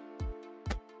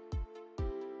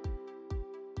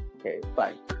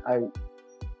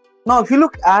 Now, if you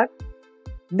look at,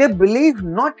 they believe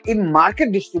not in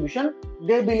market distribution,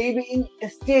 they believe in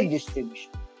estate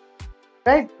distribution,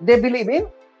 right? They believe in,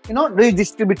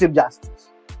 redistributive justice.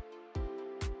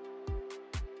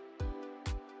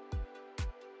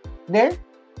 They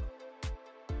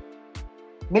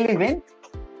believe in,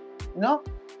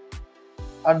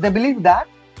 or they believe that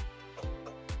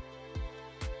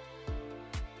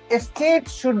a state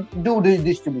should do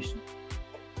redistribution.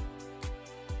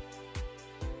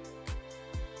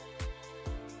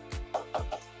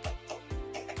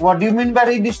 What do you mean by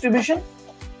redistribution?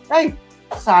 Right?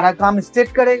 सारा काम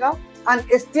state करेगा and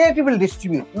state will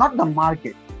distribute, not the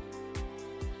market.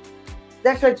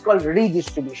 That's why it's called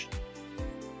redistribution.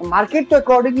 Market तो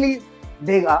accordingly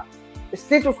देगा,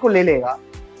 state उसको ले लेगा.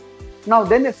 Now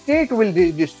then the state will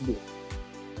redistribute.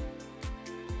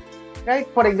 Right?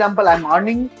 For example, I'm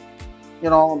earning,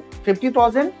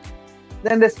 50,000.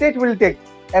 Then the state will take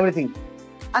everything,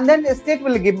 and then the state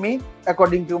will give me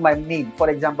according to my need. For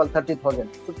example, 30,000.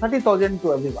 So 30,000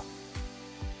 to everyone.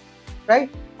 Right?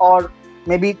 Or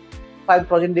maybe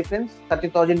 5,000 difference.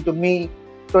 30,000 to me,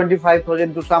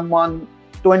 25,000 to someone,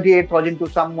 28,000 to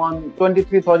someone,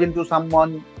 23,000 to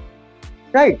someone.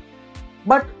 Right?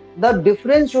 But the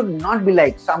difference should not be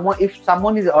like someone. If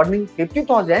someone is earning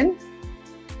 50,000,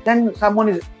 then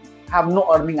someone have no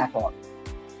earning at all.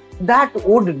 That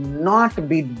would not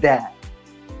be there.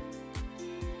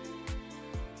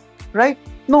 Right?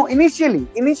 No, initially,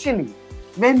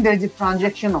 when there is a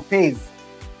transaction of phase,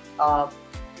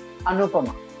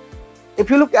 Anupama. If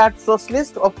you look at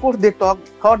socialists, of course, they thought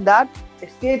that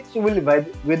states will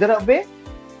wither away,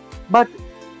 but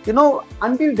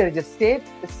until there is a state,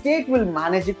 the state will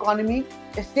manage economy,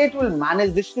 the state will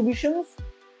manage distributions,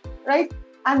 right?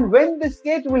 And when the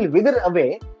state will wither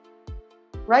away,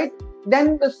 right,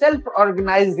 then the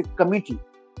self-organized committee,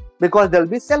 because there will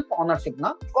be self-ownership,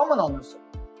 common ownership.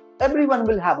 Everyone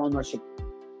will have ownership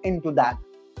into that,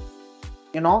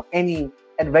 any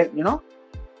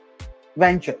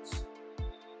ventures.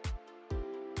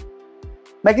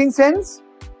 Making sense?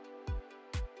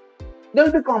 There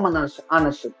will be common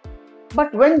ownership.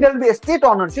 But when there will be a state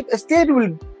ownership, a state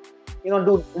will,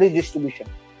 do redistribution.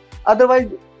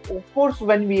 Otherwise, of course,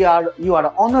 when you are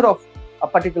the owner of a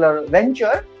particular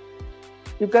venture,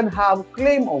 you can have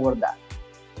claim over that.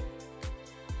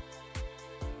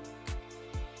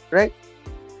 Right?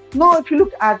 Now, if you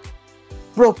look at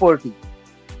property,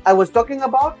 I was talking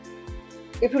about,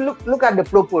 if you look at the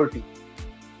property,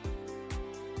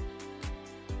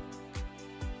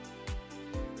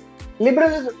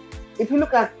 liberals, if you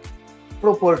look at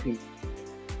property,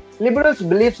 liberals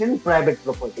believe in private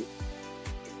property.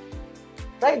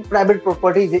 Right? Private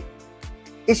property is an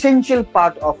essential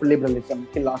part of liberalism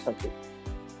philosophy.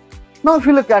 Now, if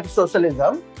you look at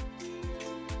socialism,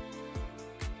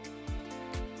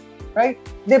 right,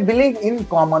 they believe in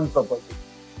common property,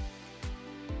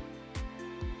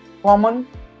 common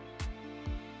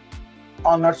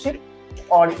ownership,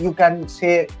 or you can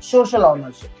say social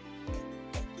ownership,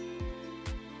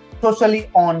 socially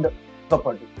owned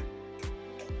property.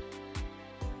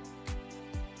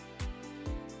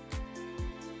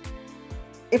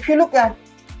 If you look at,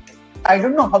 I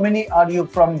don't know how many are you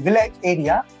from village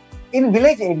area. In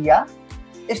village area,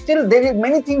 still there is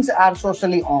many things are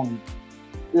socially owned,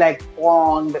 like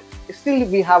pond. Still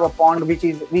we have a pond which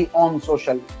is we own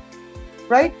socially,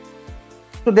 right?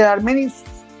 So there are many,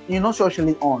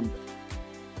 socially owned,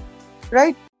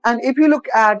 right? And if you look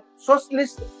at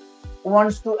socialist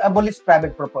wants to abolish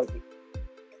private property,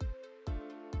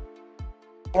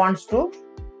 wants to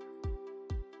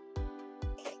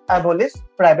abolish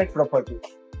private property.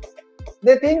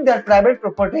 They think that private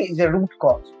property is a root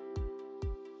cause.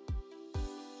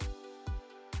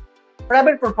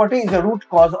 Private property is a root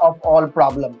cause of all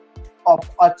problems, of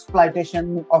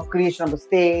exploitation, of creation of the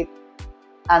state,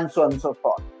 and so on and so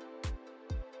forth.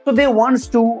 So they want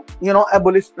to,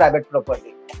 abolish private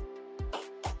property.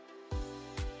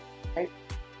 Right?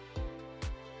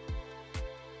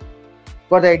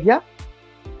 Got the idea?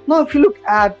 Now, if you look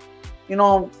at,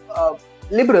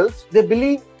 liberals,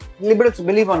 liberals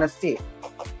believe on a state.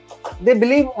 They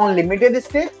believe on limited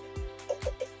state.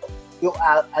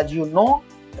 As you know,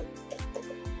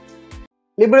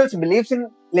 liberals believe in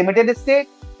limited state,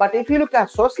 but if you look at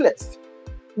socialists,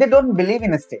 they don't believe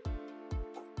in a state.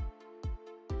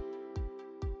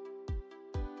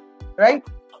 Right?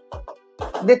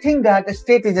 They think that a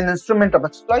state is an instrument of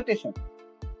exploitation.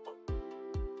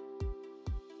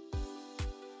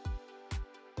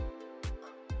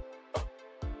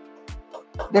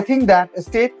 They think that a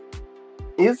state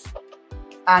is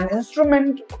an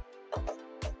instrument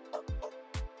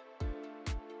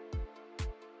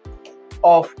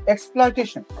of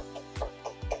exploitation.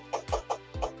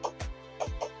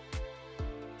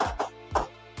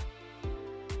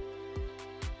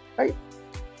 Right?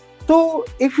 So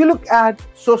if you look at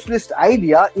socialist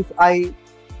idea, if I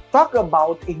talk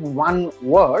about in one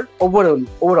word,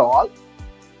 overall,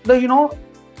 the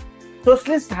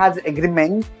socialist has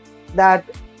agreement that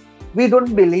we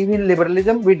don't believe in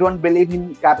liberalism, we don't believe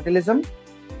in capitalism.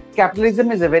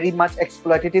 Capitalism is a very much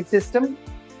exploitative system,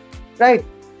 right?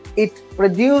 It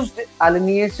produced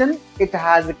alienation, it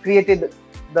has created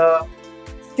the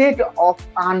state of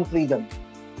unfreedom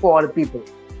for people,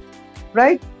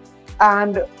 right?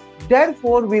 And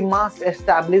therefore, we must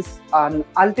establish an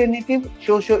alternative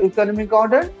socio-economic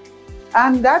order,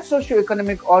 and that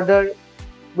socio-economic order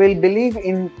will believe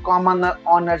in common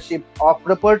ownership of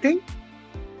property,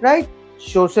 right?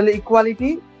 Social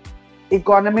equality,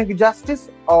 economic justice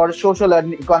or social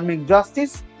and economic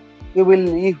justice. You will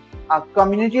live a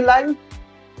community life,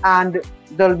 and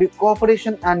there will be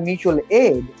cooperation and mutual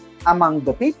aid among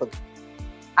the people.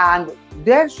 And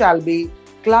there shall be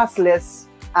classless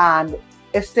and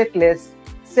stateless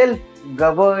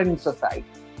self-governed society.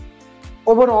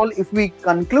 Overall, if we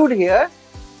conclude here,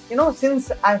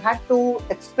 since I had to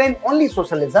explain only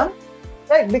socialism,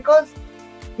 right? Because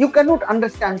you cannot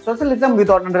understand socialism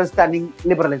without understanding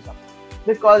liberalism.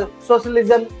 Because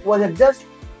socialism was just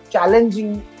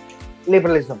challenging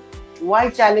liberalism. Why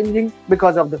challenging?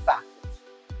 Because of the factors.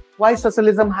 Why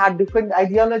socialism had different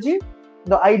ideology?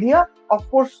 The idea, of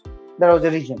course, there was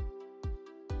a reason.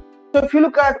 So if you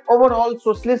look at overall,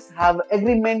 socialists have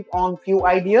agreement on few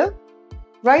ideas,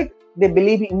 right? They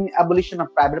believe in abolition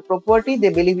of private property. They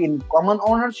believe in common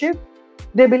ownership.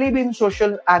 They believe in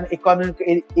social and economic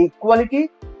equality.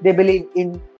 They believe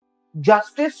in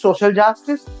justice, social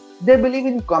justice. They believe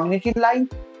in community life.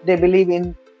 They believe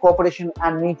in cooperation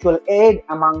and mutual aid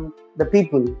among the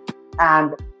people.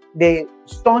 And they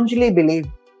staunchly believe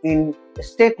in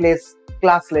stateless,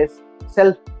 classless,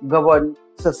 self-governed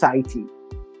society,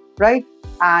 right?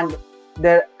 And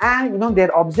their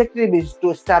objective is to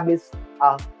establish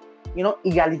a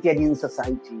egalitarian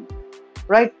society,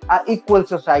 right? A equal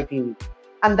society.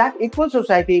 And that equal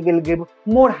society will give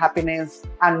more happiness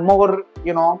and more,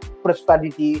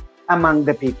 prosperity among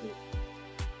the people.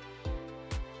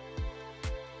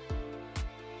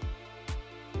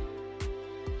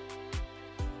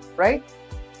 Right?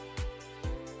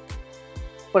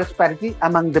 Prosperity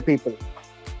among the people.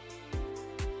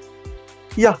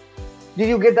 Yeah. Did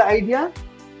you get the idea?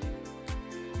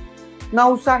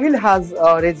 Now, Sahil has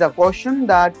raised a question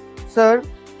that, sir,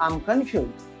 I'm confused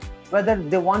whether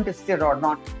they want a state or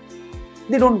not.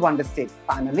 They don't want a state,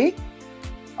 finally,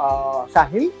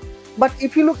 Sahil. But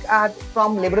if you look at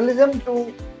from liberalism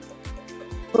to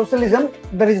socialism,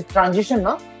 there is a transition,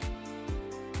 no?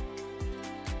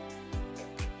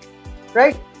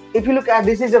 Right? If you look at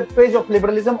this is a phase of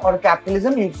liberalism or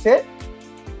capitalism, you say,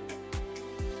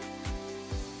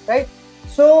 right?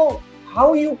 So,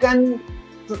 how you can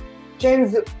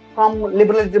change from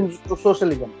liberalism to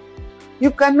socialism?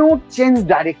 You cannot change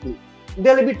directly.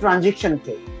 There will be transition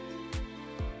phase.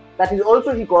 That is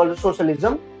also he called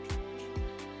socialism,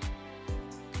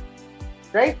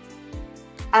 right?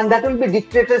 And that will be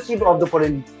dictatorship of the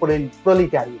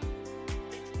proletariat.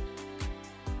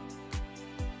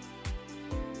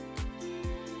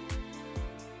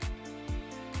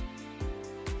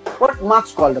 What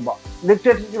Marx called about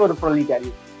dictatorship of the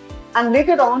proletariat. And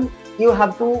later on, you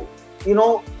have to,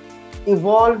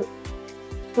 evolve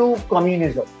to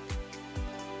communism.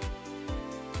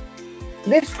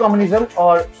 This communism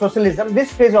or socialism,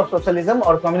 this phase of socialism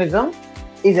or communism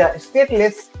is a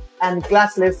stateless and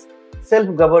classless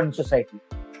self-governed society.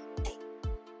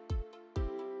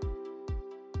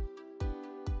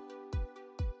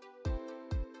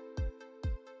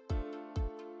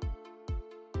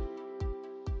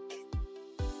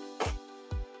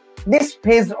 This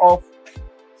phase of,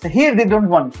 so here they don't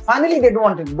want, finally they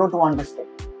don't want to stay.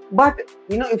 But,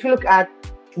 if you look at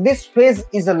this phase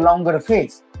is a longer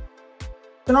phase.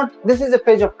 So this is a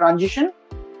phase of transition.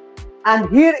 And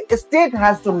here a state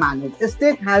has to manage, a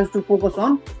state has to focus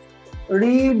on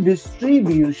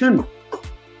redistribution.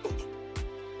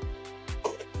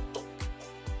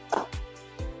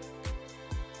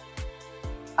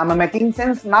 Am I making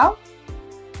sense now?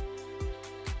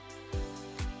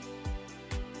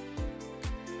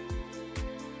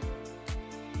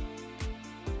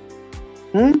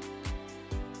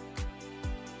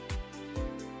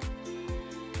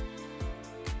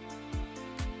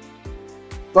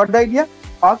 Got the idea?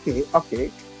 Okay.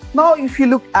 Now, if you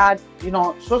look at,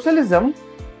 socialism,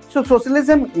 so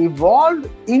socialism evolved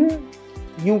in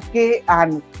UK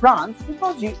and France,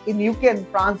 because in UK and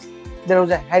France there was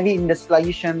a heavy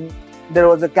industrialization, there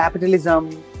was a capitalism,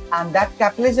 and that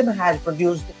capitalism has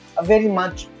produced a very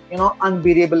much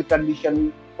unbearable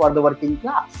condition for the working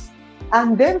class.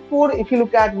 And therefore, if you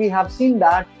look at, we have seen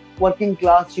that working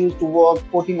class used to work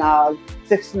 14 hours,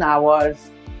 16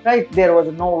 hours, right? There was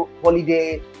no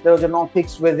holiday, there was no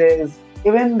fixed wages.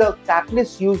 Even the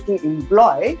capitalists used to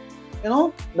employ,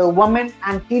 the women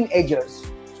and teenagers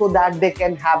so that they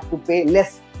can have to pay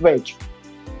less wage,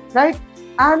 right?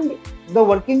 And the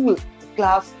working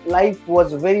class life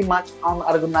was very much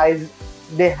unorganized.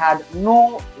 They had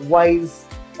no voice,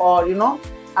 or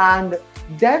and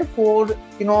therefore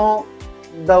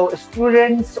the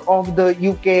students of the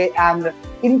UK and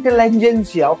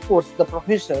intelligentsia, of course the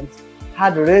professors,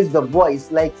 had raised the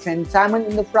voice, like Saint Simon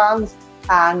in the France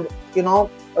and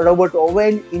Robert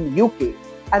Owen in UK,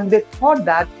 and they thought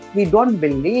that we don't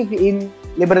believe in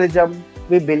liberalism,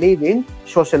 we believe in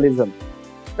socialism,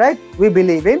 right? We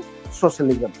believe in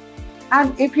socialism.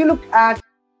 And if you look at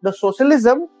the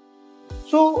socialism,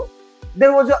 so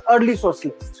there was an early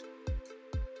socialist.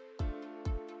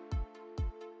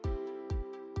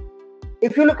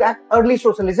 If you look at early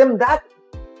socialism, that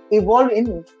evolved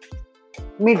in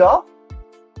mid of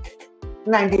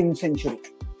 19th century.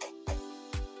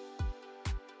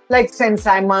 Like Saint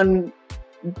Simon,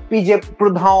 P.J.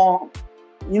 Proudhon,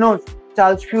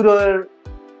 Charles Fourier,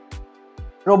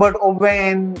 Robert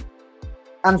Owen,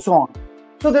 and so on.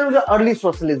 So there was an early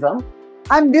socialism,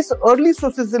 and this early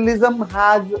socialism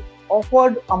has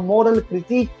offered a moral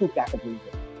critique to capitalism.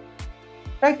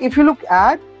 Right? If you look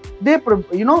at, they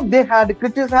had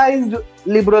criticized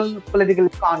liberal political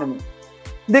economy.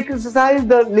 They criticized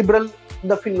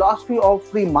the philosophy of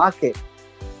free market,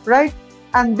 right?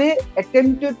 And they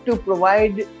attempted to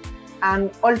provide an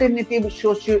alternative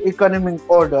socio-economic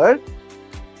order,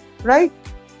 right?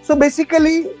 So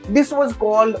basically, this was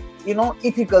called,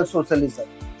 ethical socialism.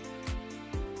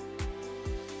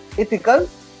 Ethical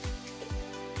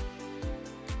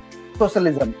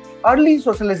socialism. Early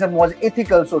socialism was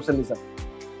ethical socialism.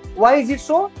 Why is it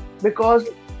so? Because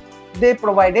they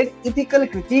provided ethical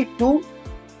critique to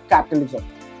capitalism.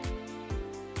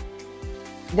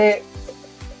 They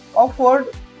offered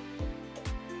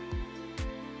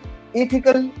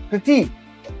ethical critique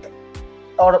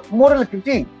or moral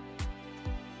critique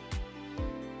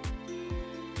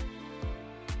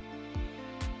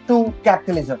to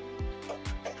capitalism,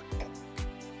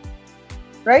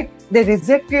 right? They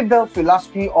rejected the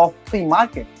philosophy of free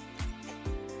market.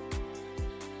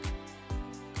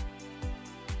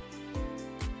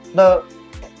 The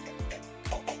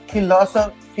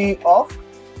philosophy of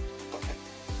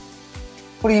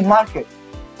free market,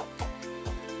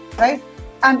 right?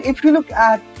 And if you look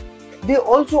at, they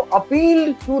also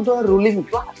appeal to the ruling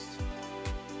class.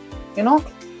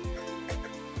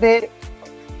 They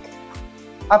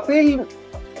appeal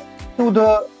to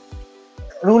the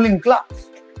ruling class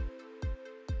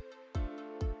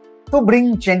to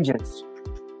bring changes,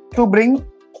 to bring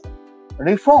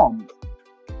reform,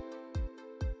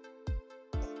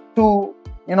 to,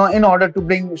 in order to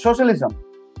bring socialism.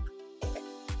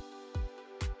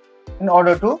 In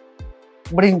order to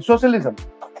bring socialism.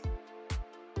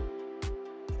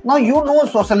 Now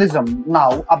socialism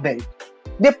now a bit.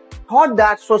 They thought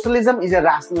that socialism is a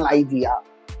rational idea.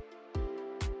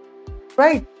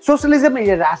 Right? Socialism is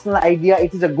a rational idea.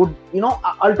 It is a good,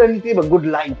 alternative, a good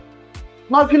life.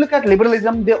 Now, if you look at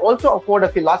liberalism, they also afford a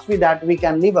philosophy that we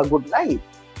can live a good life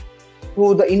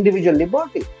through the individual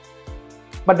liberty.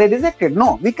 But they rejected.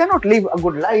 No, we cannot live a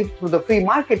good life through the free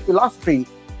market philosophy,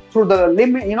 through the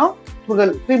limit, through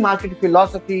the free market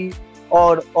philosophy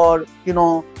or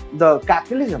the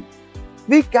capitalism.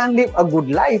 We can live a good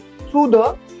life through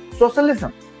the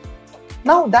socialism.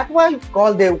 Now that was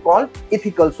they called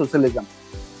ethical socialism.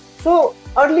 So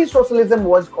early socialism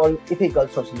was called ethical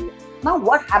socialism. Now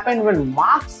what happened when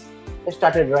Marx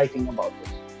started writing about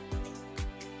this?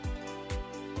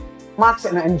 Marx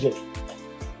and Engels.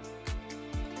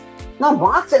 Now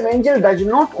Marx and Engels does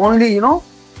not only,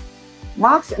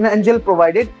 Marx and Engels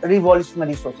provided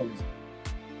revolutionary socialism.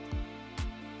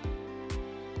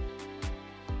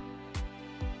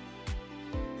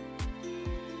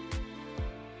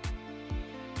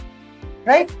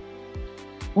 Right?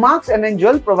 Marx and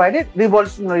Engels provided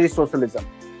revolutionary socialism.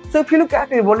 So if you look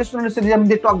at revolutionary socialism,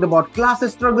 they talked about class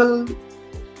struggle.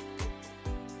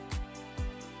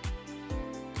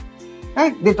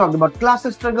 Right? They talked about class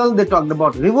struggle, they talked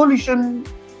about revolution.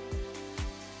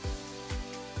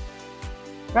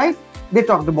 Right? They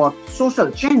talked about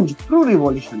social change through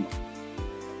revolution.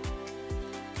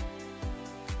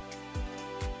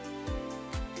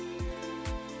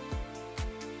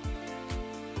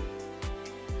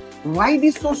 why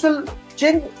this social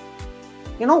change,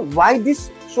 why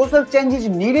this social change is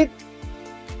needed?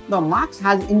 Now, Marx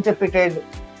has interpreted,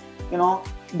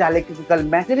 dialectical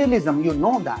materialism,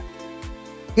 that.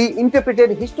 He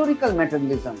interpreted historical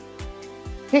materialism.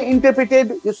 He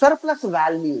interpreted the surplus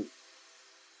value.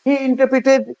 He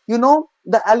interpreted,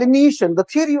 the alienation, the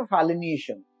theory of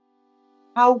alienation.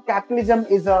 How capitalism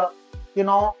is a,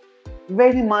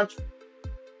 very much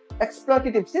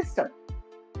exploitative system.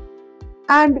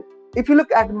 And if you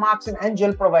look at Marx and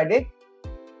Engels provided,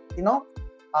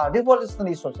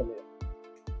 revolutionary socialism.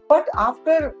 But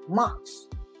after Marx,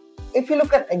 if you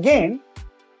look at again,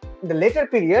 the later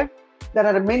period, there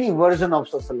are many versions of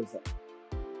socialism.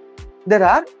 There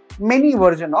are many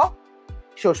versions of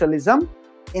socialism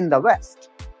in the West,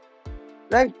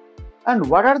 right? And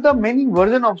what are the many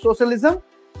versions of socialism,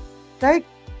 right?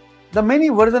 The many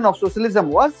version of socialism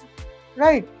was,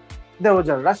 right? There was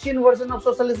a Russian version of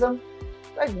socialism,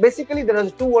 right? Basically, there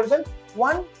was two versions.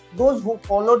 One, those who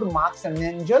followed Marx and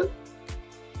Engels.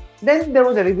 Then there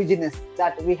was a revisionist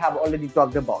that we have already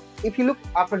talked about. If you look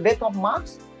after death of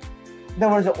Marx, there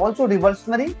was also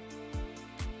revolutionary,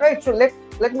 right? So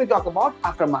let me talk about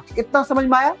after Marx. Itna samajh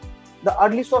mein aaya? The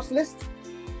early socialists,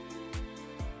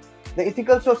 the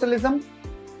ethical socialism,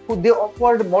 who they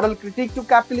offered moral critique to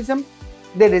capitalism,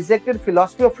 they rejected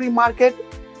philosophy of free market,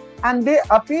 and they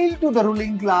appealed to the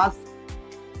ruling class,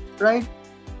 right,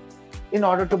 in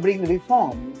order to bring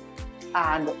reform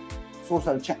and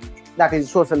social change. That is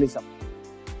socialism.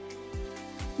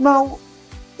 Now,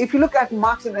 if you look at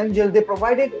Marx and Engels, they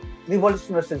provided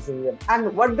revolutionary socialism.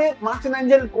 And what Marx and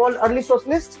Engels called early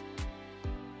socialists?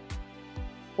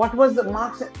 What was the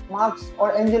Marx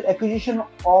or Engels' accusation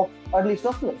of early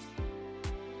socialists?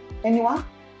 Anyone?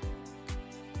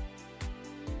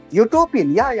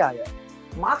 Utopian, yeah.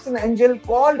 Marx and Engels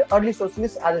called early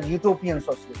socialists as a utopian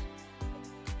socialists.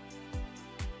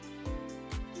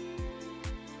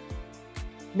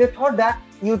 They thought that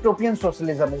utopian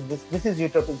socialism is this is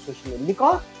utopian socialism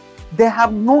because they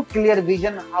have no clear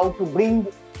vision how to bring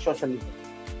socialism.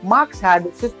 Marx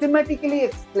had systematically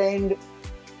explained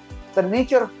the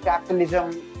nature of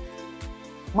capitalism.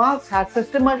 Marx had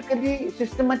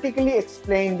systematically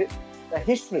explained the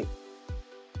history.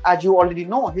 As you already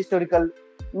know, historical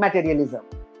materialism.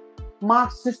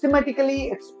 Marx systematically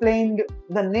explained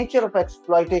the nature of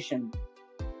exploitation,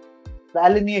 the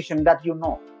alienation that you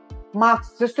know.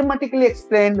 Marx systematically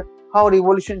explained how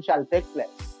revolution shall take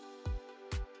place,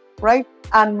 right?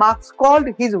 And Marx called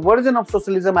his version of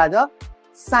socialism as a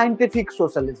scientific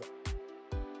socialism.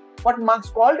 What Marx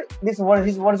called his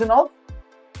version of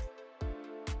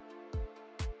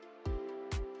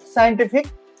scientific,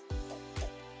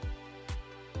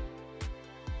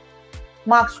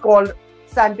 Marx called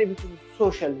scientific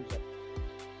socialism,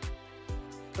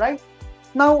 right?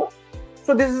 Now,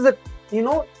 so this is a,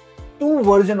 two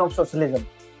version of socialism.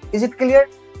 Is it clear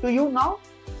to you now?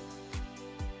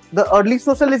 The early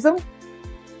socialism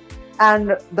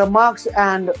and the Marx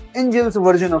and Engels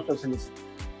version of socialism.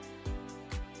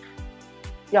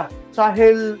 Yeah,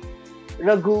 Sahil,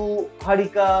 Raghu,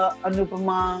 Harika,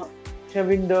 Anupama,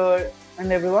 Shavinder,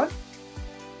 and everyone.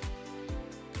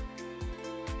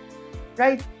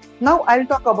 Right? Now I'll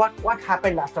talk about what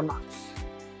happened after Marx.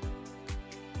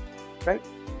 Right?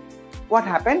 What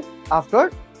happened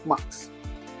after Marx?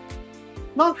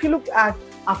 Now, if you look at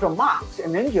after Marx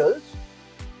and Engels,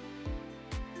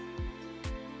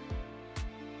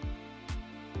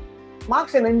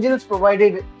 Marx and Engels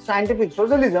provided scientific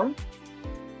socialism,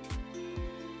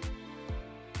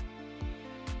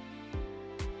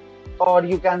 or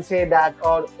you can say that,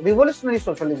 or revolutionary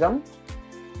socialism,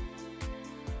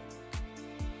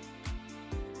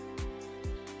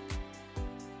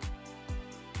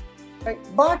 right?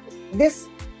 But this,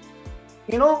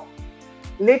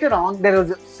 later on there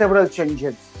was several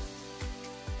changes,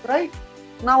 right?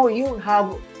 Now you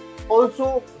have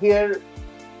also here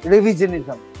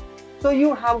revisionism. So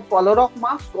you have follower of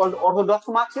Marx called orthodox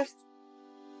Marxists.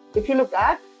 If you look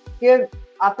at here,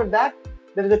 after that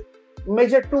there is a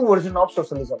major two version of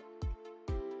socialism: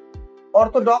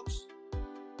 orthodox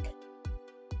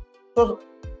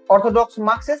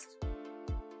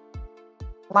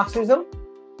Marxism,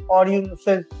 or you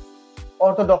say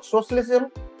orthodox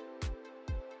socialism.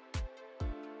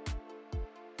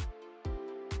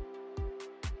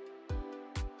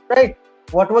 Right?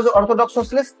 What was the orthodox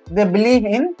socialist? They believe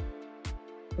in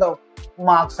the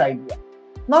Marx idea.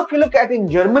 Now, if you look at in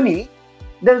Germany,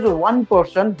 there is one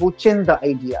person who changed the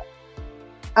idea,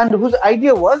 and whose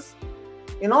idea was,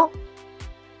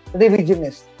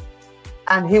 revisionist,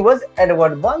 and he was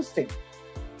Edward Bernstein,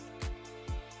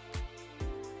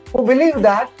 who believed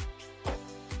that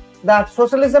that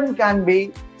socialism can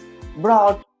be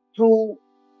brought through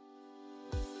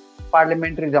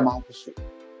parliamentary democracy.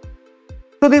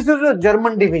 So this is a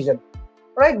German division,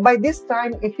 right? By this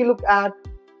time, if you look at,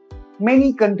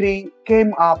 many countries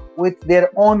came up with their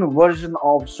own version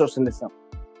of socialism,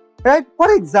 right?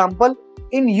 For example,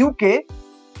 in UK,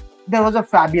 there was a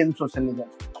Fabian socialism.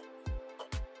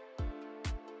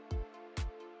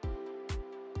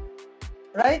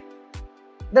 Right?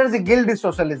 There is a guild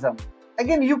socialism.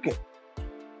 Again, UK.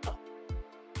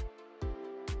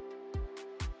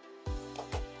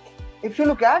 If you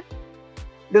look at,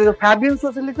 there was a Fabian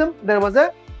socialism, there was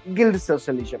a guild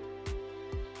socialism.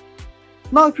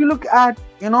 Now, if you look at,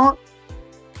 in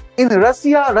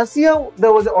Russia,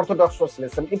 there was an Orthodox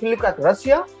socialism. If you look at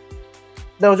Russia,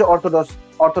 there was an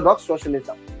Orthodox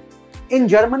socialism. In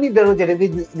Germany, there was a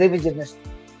revisionist.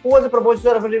 Who was the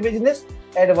proposer of a revisionist?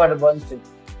 Edward Bernstein.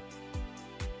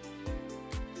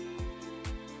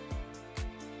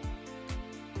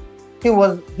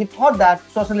 He thought that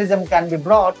socialism can be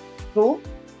brought through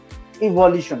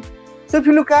evolution. So if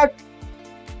you look at,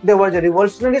 there was a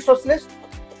revolutionary socialist,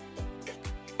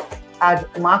 as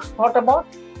Marx thought about.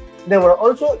 They were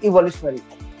also evolutionary.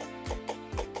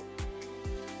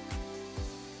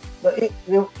 The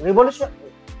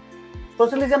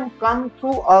socialism comes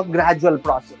through a gradual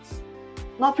process.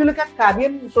 Now, if you look at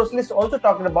Fabian socialists, also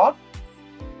talking about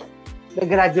the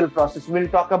gradual process. We'll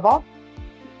talk about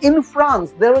in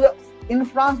France. There was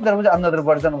another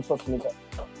version of socialism.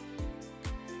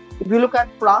 If you look at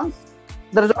France,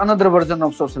 there is another version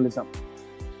of socialism.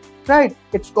 Right?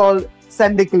 It's called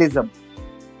syndicalism.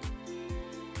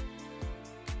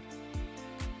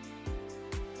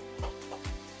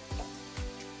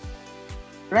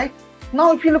 Right?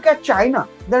 Now, if you look at China,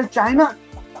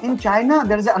 in China,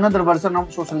 there is another version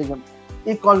of socialism.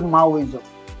 It's called Maoism.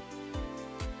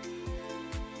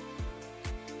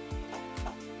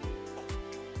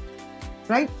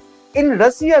 Right? In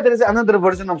Russia, there is another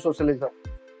version of socialism.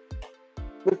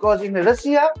 Because in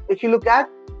Russia, if you look at,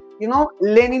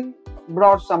 Lenin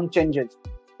brought some changes.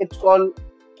 It's called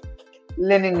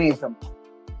Leninism.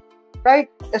 Right?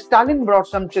 Stalin brought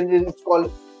some changes. It's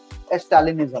called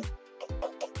Stalinism.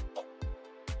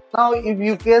 Now, if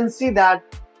you can see that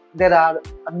there are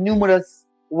numerous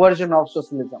versions of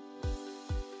socialism.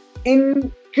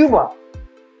 In Cuba,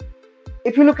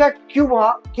 if you look at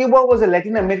Cuba, Cuba was a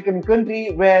Latin American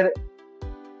country where,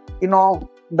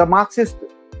 the Marxist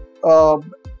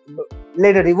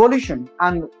led a revolution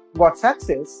and got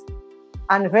success,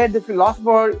 and where the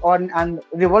philosopher and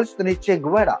revolutionary Che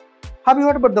Guevara. Have you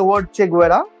heard about the word Che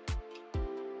Guevara?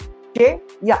 Che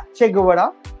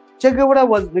Guevara. Che Guevara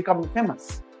was becoming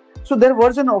famous. So their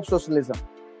version of socialism.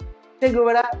 Che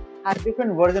Guevara has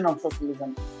different version of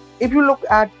socialism. If you look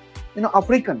at,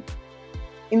 African,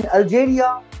 in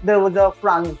Algeria, there was a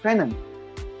Franz Fanon.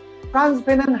 Franz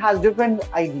Fanon has different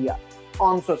idea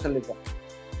on socialism,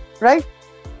 right?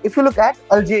 If you look at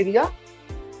Algeria,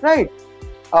 right,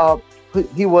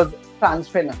 he was Franz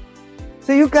Fanon.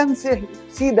 So you can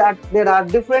see that there are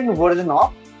different versions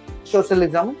of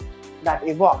socialism that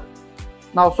evolved.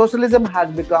 Now, socialism has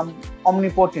become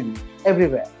omnipotent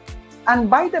everywhere. And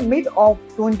by the mid of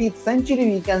 20th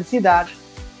century, we can see that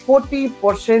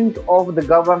 40% of the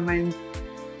government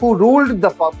who ruled the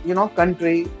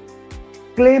country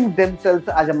claimed themselves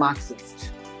as a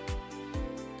Marxist.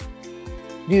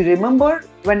 Do you remember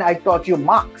when I taught you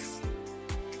Marx?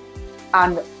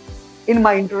 And in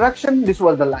my introduction, this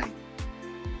was the line.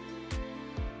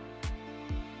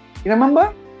 You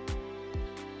remember?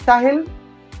 Sahil,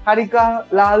 Harika,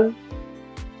 Lal,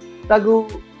 Raghu,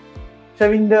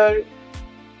 Shavinder,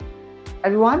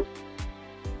 everyone?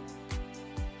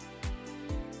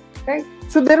 Right?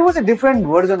 So there was a different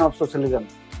version of socialism.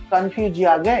 Confused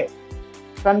आ गए?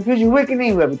 Confused हुए कि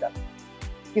नहीं हुए अभी तक?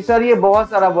 कि sir ये बहुत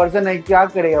सारा वर्जन है, क्या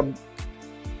करें अब?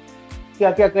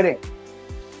 क्या करें?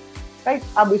 Right?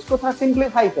 अब इसको थोड़ा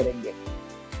सिंप्लीफाई करेंगे.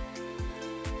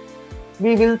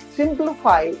 We will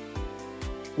simplify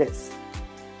this.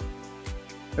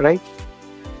 Right?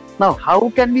 Now, how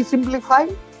can we simplify?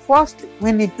 First,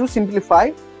 we need to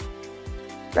simplify,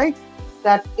 right?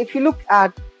 That if you look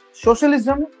at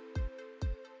socialism,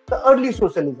 the early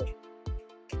socialism,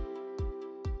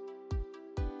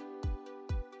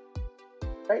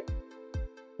 right?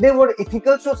 They were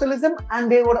ethical socialism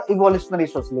and they were evolutionary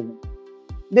socialism.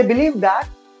 They believed that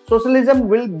socialism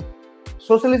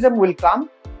will come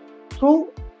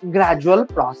through gradual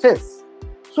process.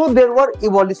 So there were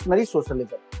evolutionary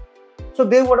socialism. So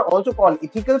they were also called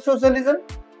ethical socialism.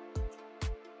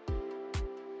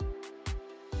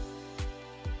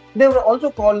 They were also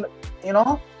called,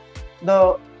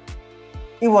 the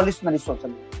evolutionary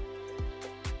socialism.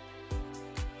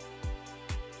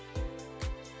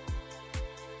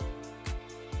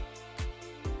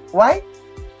 Why?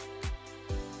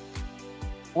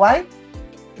 Why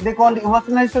they call it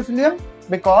evolutionary socialism?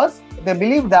 Because they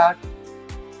believe that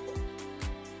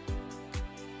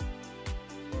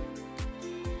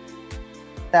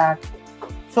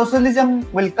socialism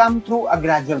will come through a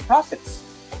gradual process.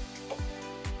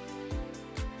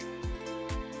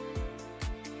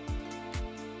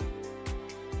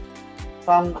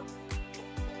 Come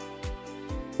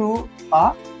through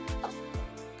a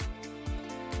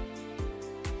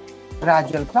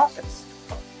gradual process.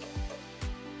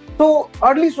 So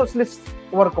early socialists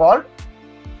were called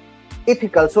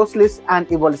ethical socialists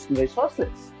and evolutionary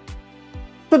socialists.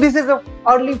 So this is the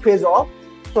early phase of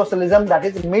socialism, that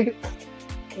is mid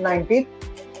 19th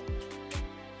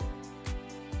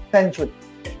century.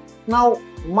 Now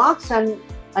Marx and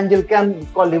Engels can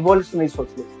call revolutionary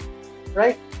socialists,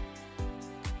 right?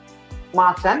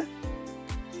 Marx and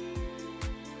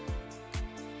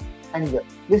Engels.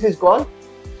 This is called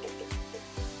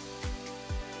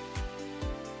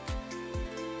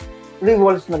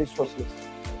revolutionary socialism.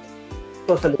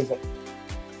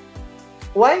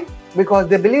 Why? Because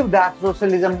they believe that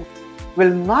socialism will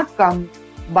not come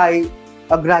by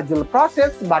a gradual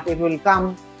process, but it will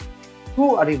come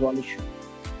through a revolution.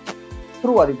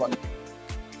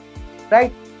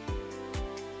 Right?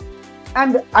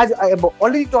 And as I have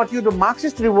already taught you, the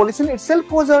Marxist revolution itself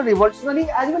was a revolutionary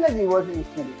as well as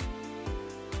evolutionary.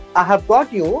 I have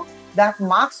taught you that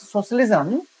Marx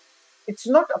socialism, it's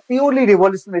not a purely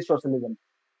revolutionary socialism.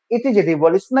 It is a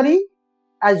revolutionary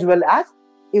as well as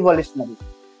evolutionary.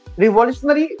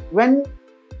 Revolutionary, when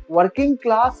working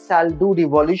class shall do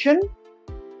revolution,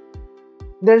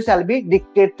 there shall be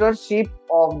dictatorship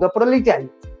of the proletariat.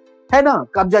 है ना,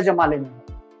 कब्जा जमा लेना है.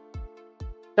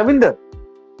 Ravinder,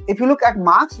 if you look at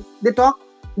Marx, they talk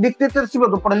dictatorship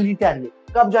of the proletariat,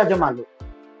 कब्जा जमा लो.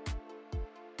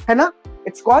 है ना?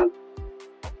 It's called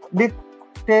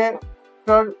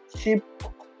dictatorship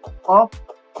of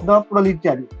the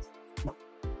proletariat.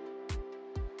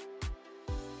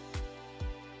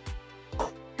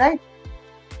 Right?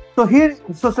 So here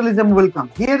socialism will come.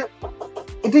 Here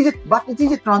it is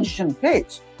a transition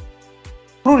phase.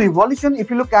 Through revolution, if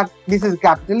you look at, this is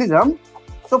capitalism.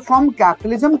 So from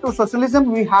capitalism to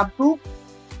socialism, we have to,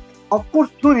 of course,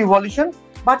 through revolution,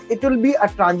 but it will be a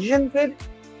transition phase.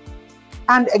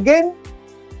 And again,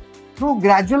 through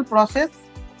gradual process,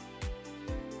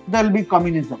 there will be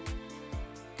communism.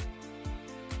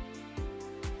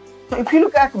 So if you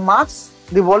look at Marx,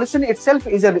 revolution itself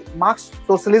is a, Marx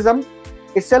socialism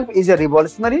itself is a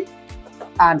revolutionary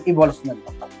and evolutionary.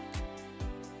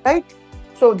 Right?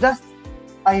 So just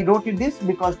I wrote it this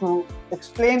because to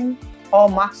explain how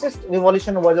Marxist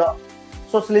revolution was a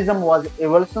socialism was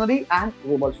evolutionary and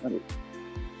revolutionary.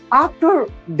 After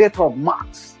death of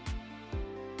Marx,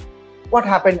 what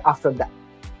happened after that?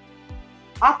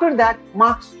 After that,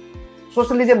 Marx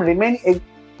socialism remained in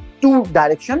two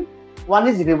directions. One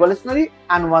is revolutionary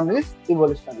and one is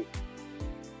evolutionary.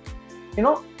 You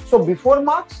know, so before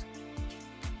Marx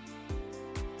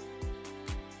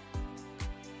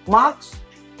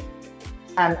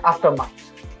and after Marx.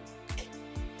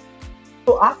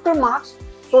 So after Marx,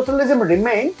 socialism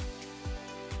remained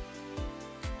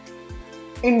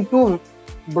in two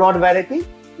broad variety.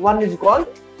 One is called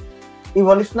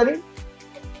evolutionary.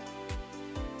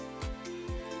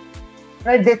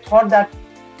 Right? They thought that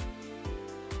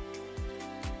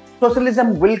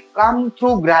socialism will come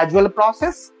through gradual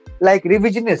process, like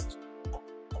revisionist.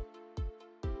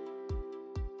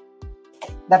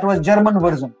 That was German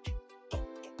version.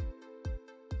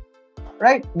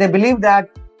 Right? They believe that,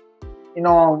 you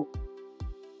know,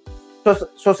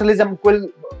 socialism will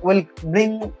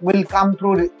come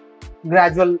through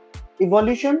gradual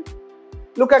evolution.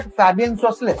 Look at Fabian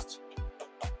socialist.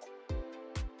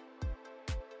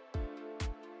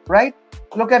 Right?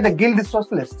 Look at the Guild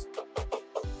socialist.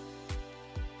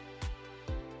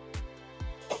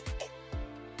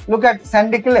 Look at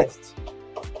syndicalist.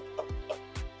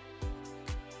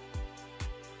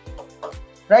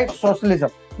 Right?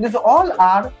 Socialism. These all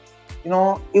are, you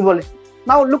know, evolution.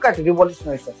 Now look at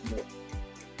revolutionary socialism.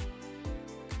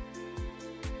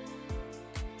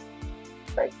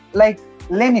 Right? Like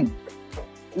Lenin.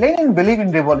 Lenin believed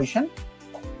in revolution.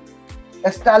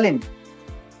 Stalin.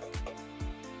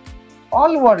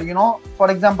 All were, you know,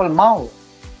 for example, Mao.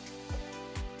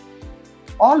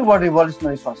 All were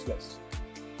revolutionary socialists.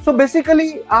 So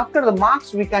basically, after the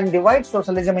Marx, we can divide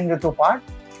socialism into two parts,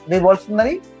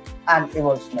 revolutionary and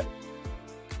evolutionary.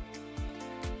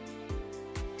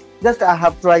 Just I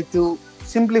have tried to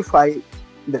simplify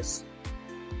this.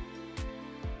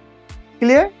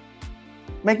 Clear?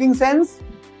 Making sense?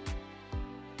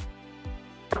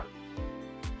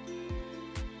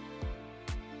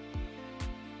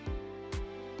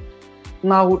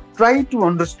 Now try to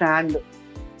understand,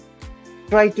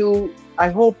 I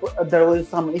hope there was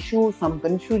some issue, some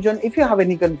confusion. If you have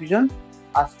any confusion,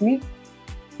 ask me.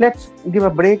 Let's give a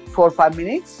break for 5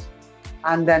 minutes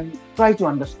and then try to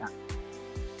understand.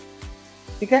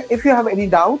 Okay? If you have any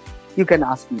doubt, you can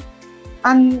ask me.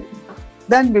 And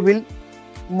then we will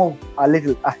move a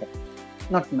little ahead.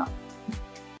 Not now.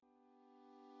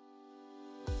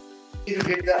 Did you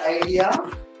get the idea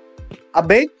a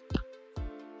bit?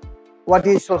 What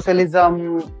is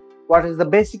socialism? What is the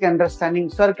basic understanding?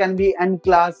 Sir, can we end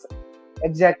class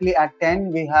exactly at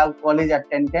 10? We have college at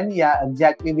 10:10. Yeah,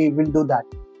 exactly. We will do that.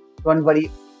 Don't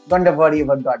worry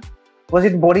about that. Was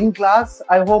it boring class?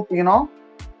 I hope,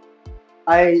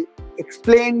 I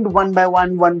explained one by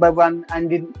one, and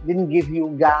didn't give you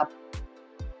gap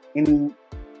in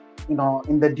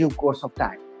the due course of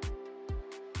time.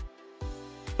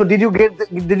 So did you get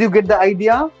the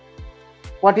idea?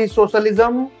 What is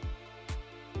socialism?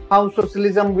 How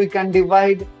socialism we can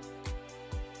divide?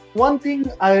 One thing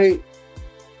I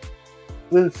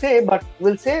will say, but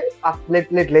we'll say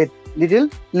little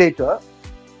later.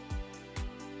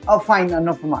 Oh, fine,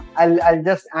 no problem. I'll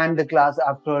just end the class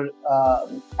after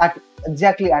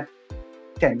exactly at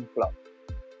 10 o'clock,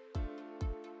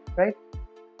 right?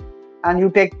 And you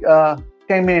take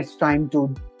 10 minutes time to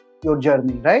your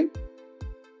journey, right?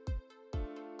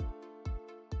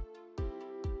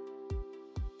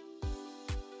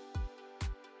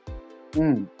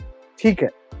 ठीक है,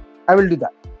 I will do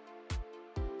that.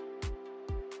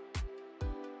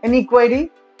 Any query?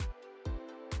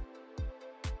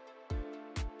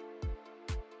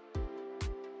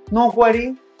 No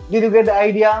query? Did you get the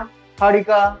idea?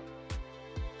 Harika?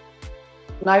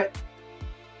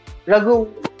 Raghu?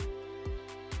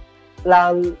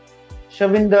 Lal?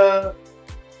 Shavinder?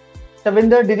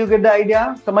 Shavinder, did you get the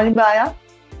idea? समझ में आया?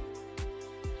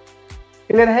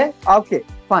 Clear है? Okay,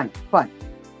 fine.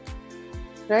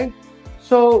 Right?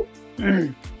 So,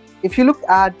 if you look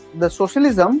at the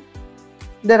socialism,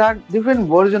 there are different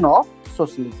versions of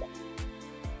socialism.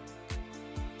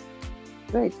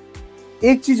 Right?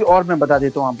 एक चीज और मैं बता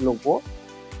देता हूँ आप लोगों को.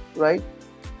 Right?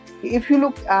 If you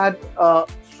look at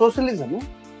socialism,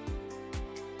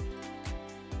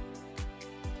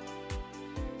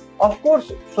 of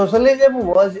course, socialism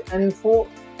was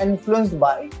influenced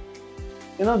by,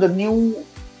 the new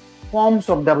forms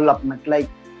of development like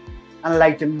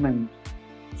Enlightenment.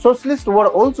 Socialists were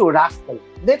also rational.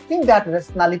 They think that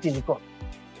rationality is good.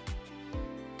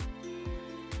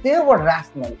 They were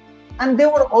rational, and they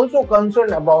were also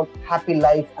concerned about happy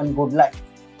life and good life.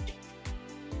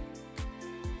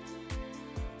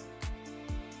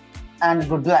 And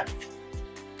good life.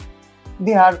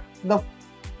 They are the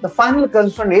final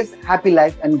concern is happy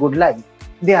life and good life.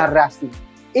 They are rational.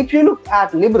 If you look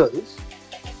at liberals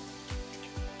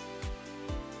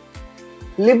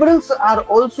are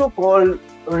also called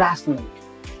rational,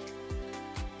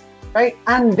 right?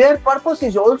 And their purpose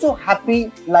is also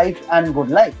happy life and good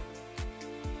life.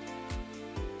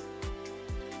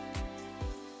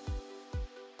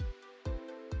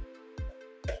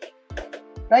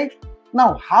 Right?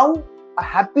 Now, how a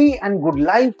happy and good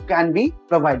life can be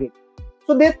provided?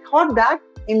 So they thought that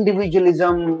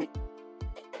individualism,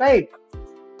 right?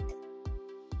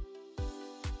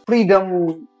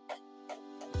 Freedom,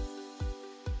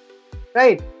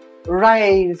 right?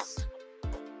 Rights,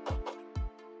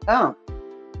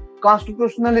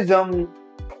 constitutionalism,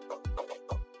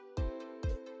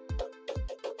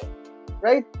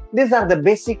 right? These are the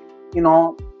basic,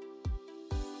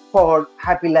 for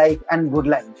happy life and good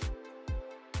life,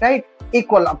 right?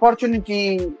 Equal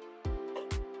opportunity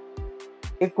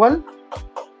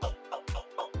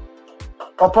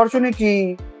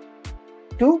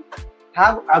to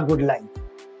have a good life.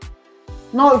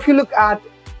 Now, if you look at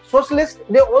socialists,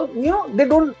 they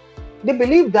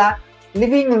believe that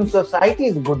living in society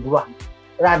is a good one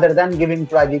rather than giving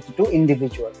priority to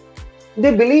individual.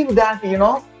 They believe that,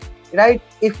 right,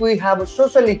 if we have a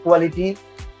social equality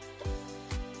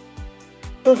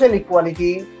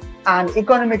and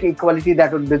economic equality,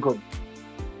 that would be good.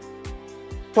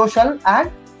 Social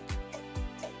and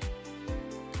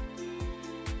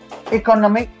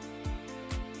economic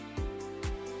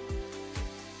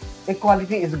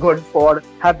equality is good for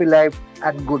happy life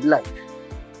and good life,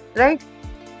 right?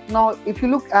 Now, if you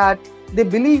look at, they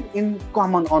believe in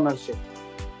common ownership,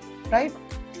 right?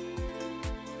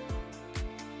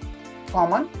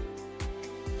 Common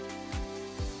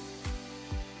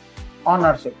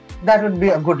ownership, that would be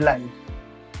a good life,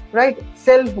 right?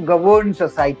 Self-governed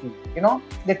society,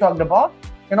 they talked about,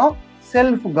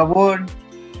 self-governed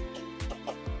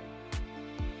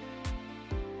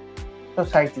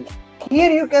society. Here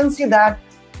you can see that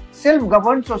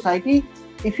self-governed society,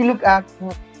 if you look at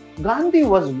Gandhi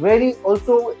was very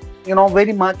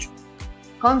much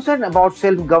concerned about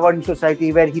self-governed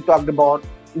society, where he talked about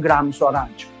Gram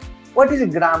Swaraj. What is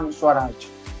Gram Swaraj?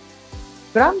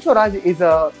 Gram Swaraj is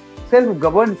a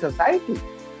self-governed society.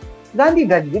 Gandhi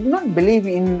did not believe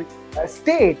in a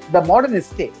state, the modern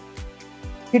state.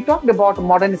 He talked about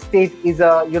modern state is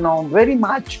a, very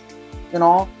much,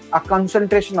 a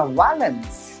concentration of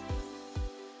violence.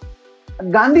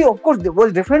 Gandhi, of course,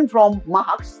 was different from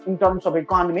Marx in terms of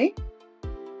economy.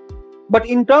 But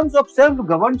in terms of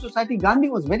self-governed society, Gandhi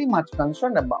was very much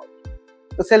concerned about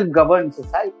the self-governed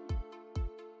society.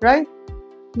 Right?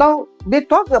 Now, they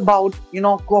talk about,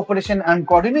 cooperation and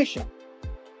coordination.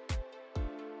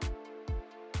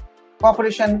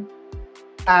 Cooperation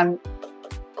and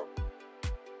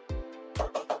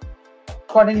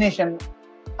coordination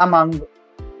among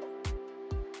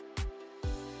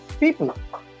people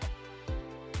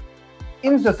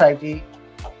in society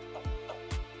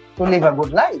to live a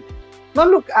good life. Now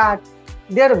look at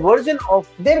their version of,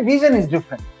 their vision is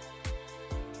different.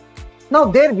 Now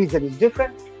their vision is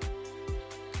different.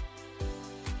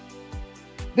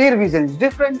 Their vision is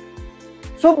different.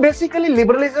 So basically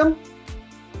liberalism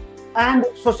and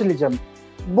socialism,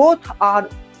 both are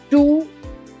two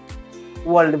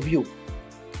worldview,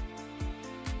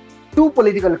 two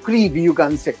political creed, you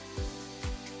can say.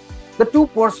 The two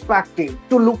perspectives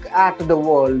to look at the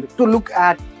world, to look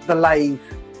at the life.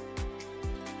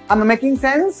 Am I making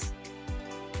sense?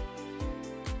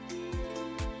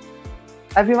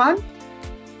 Everyone?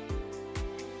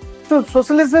 So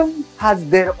socialism has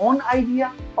their own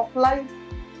idea of life,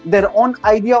 their own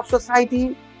idea of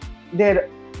society, their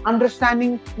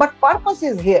understanding, but purpose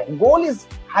is here. Goal is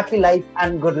happy life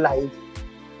and good life,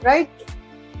 right?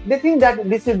 They think that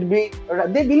this should be,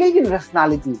 they believe in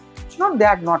rationality. It's not they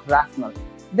are not rational.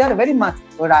 They are very much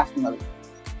rational.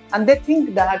 And they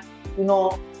think that,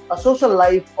 a social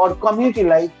life or community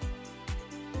life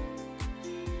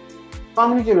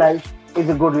is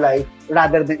a good life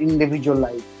rather than individual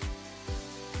life.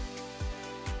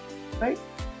 Right?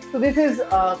 So this is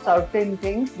certain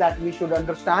things that we should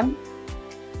understand.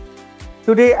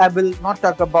 Today I will not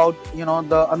talk about,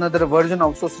 the another version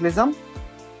of socialism.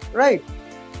 Right?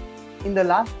 In the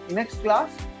next class,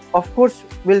 of course,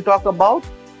 we'll talk about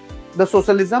the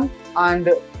socialism, and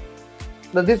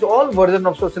this all version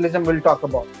of socialism we'll talk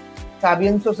about.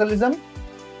 Fabian socialism,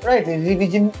 right?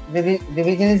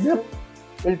 Revisionism.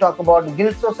 We'll talk about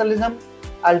guild socialism.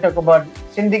 I'll talk about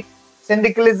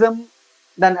syndicalism.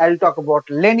 Then I'll talk about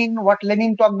Lenin, what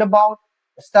Lenin talked about,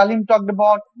 Stalin talked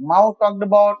about, Mao talked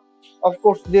about. Of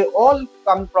course, they all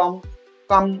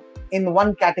come in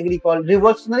one category called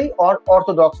revolutionary or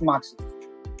orthodox Marxist.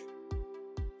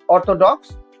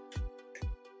 Orthodox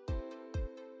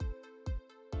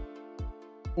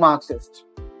Marxist,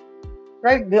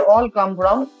 right? They all come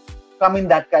in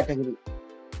that category.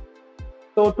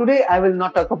 So today I will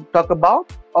not talk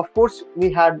about. Of course,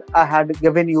 I had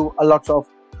given you a lot of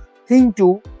thing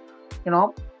to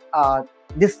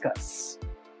discuss,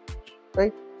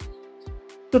 right?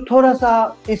 तो थोड़ा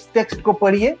सा इस text को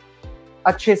पढ़िए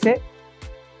अच्छे से,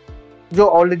 जो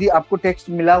already आपको टेक्स्ट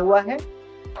मिला हुआ है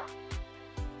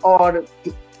और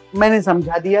मैंने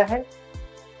समझा दिया है.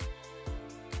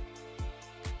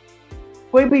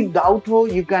 कोई भी डाउट हो,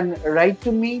 you can write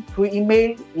to me through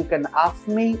email, you can ask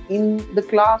me in the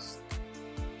class,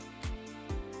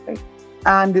 right?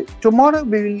 And tomorrow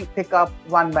we will take up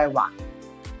one by one,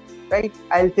 right?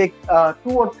 I'll take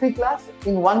 2 or 3 classes.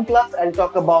 In one class I'll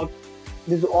talk about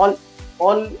this all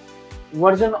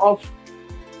version of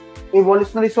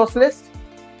evolutionary socialist.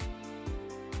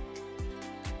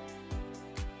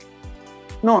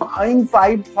 No, in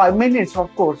 5 minutes,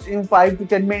 of course, in 5 to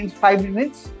 10 minutes, 5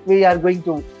 minutes, we are going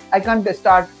to, I can't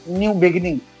start new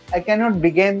beginning. I cannot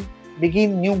begin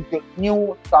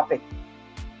new topic.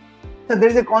 So there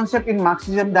is a concept in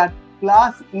Marxism that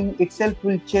class in itself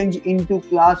will change into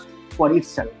class for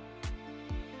itself.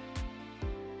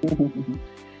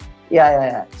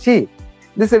 Yeah. See,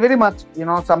 this is very much,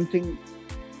 something,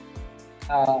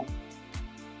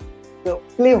 the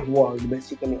play of word,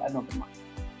 basically,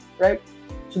 right?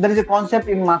 So there is a concept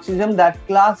in Marxism that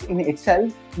class in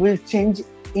itself will change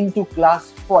into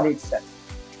class for itself.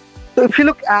 So if you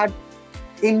look at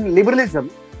in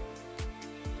liberalism,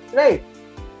 right?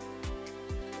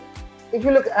 If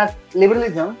you look at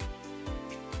liberalism,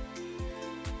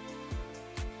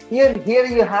 here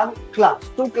you have class,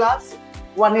 2 class.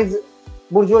 One is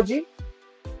bourgeoisie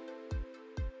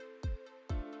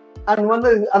and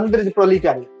another is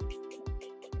proletariat.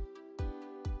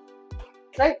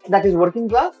 Right? That is working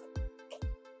class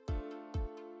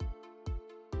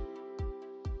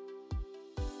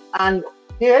And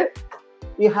here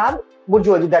you have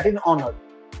bourgeoisie, that is honor.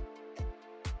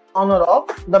 Honor of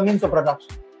the means of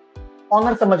production.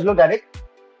 Honor समझ लो direct.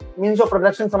 Means of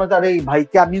production समझ, अरे भाई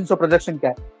क्या means of production क्या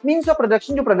है? Means of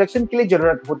production जो production के लिए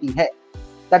जरूरत होती है,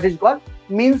 that is called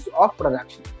means of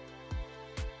production.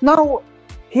 Now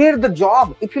here the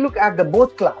job, if you look at the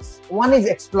both class, one is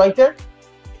exploiter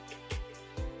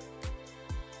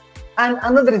and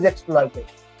another is exploited.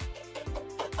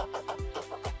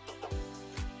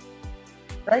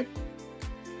 Right?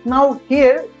 Now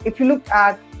here, if you look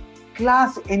at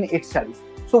class in itself,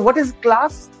 so what is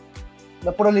class?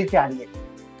 The proletariat.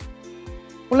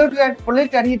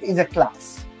 Proletariat is a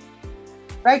class,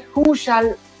 right? Who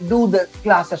shall do the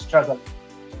class struggle?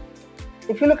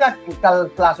 If you look at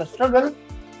class struggle,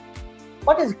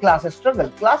 what is class struggle?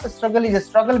 Class struggle is a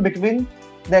struggle between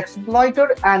the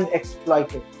exploiter and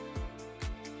exploited,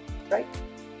 right?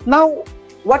 Now,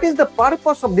 what is the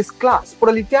purpose of this class,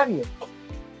 proletariat?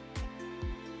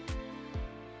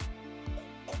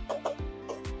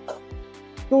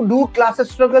 To do class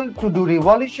struggle, to do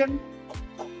revolution,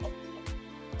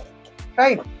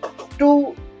 right?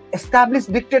 To establish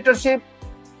dictatorship,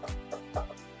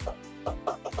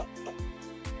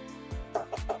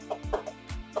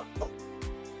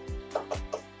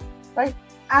 right?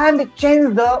 And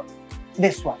change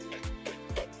this one,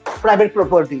 private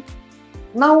property.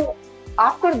 Now,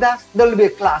 after that, there will be a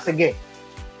class again.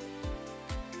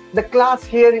 The class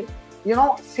here,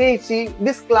 see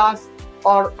this class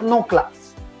or no class.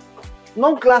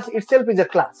 No class itself is a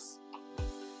class.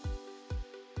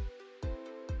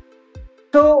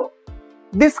 So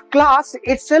this class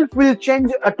itself will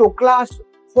change to a class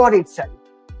for itself.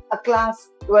 A class,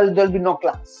 well, there will be no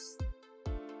class.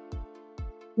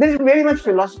 This is very much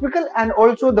philosophical and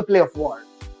also the play of word.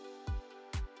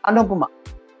 Anupama.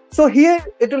 So here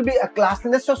it will be a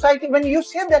classless society. When you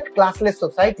say that classless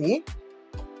society,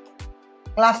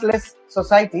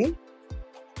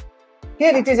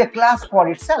 here it is a class for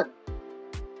itself.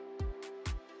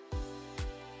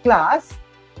 Class,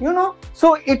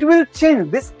 so it will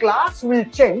change. This class will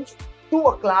change to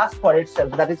a class for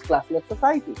itself. That is classless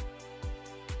society.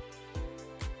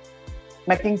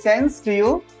 Making sense to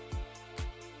you?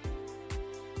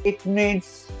 It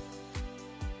needs,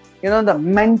 the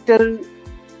mental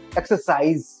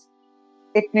exercise.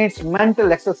 It needs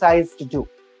mental exercise to do.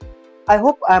 I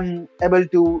hope I'm able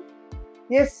to.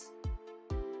 Yes.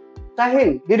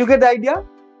 Sahil, did you get the idea?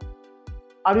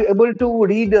 Are you able to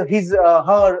read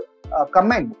her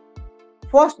comment?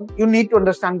 First, you need to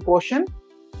understand question,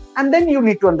 and then you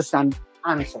need to understand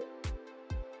answer.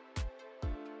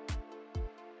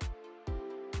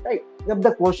 Right? जब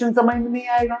the question समझ में नहीं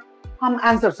आएगा, हम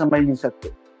answer समझ नहीं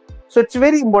सकते. So it's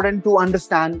very important to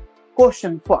understand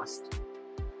question first,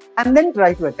 and then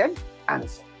try to attempt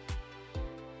answer.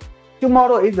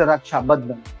 Tomorrow is Raksha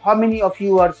Bandhan. How many of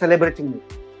you are celebrating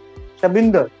it?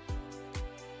 Shabinder.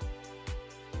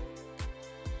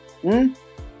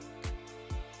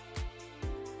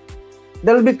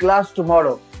 There will be class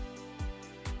tomorrow.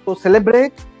 So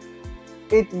celebrate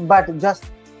it, but just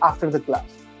after the class.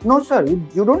 No, sir,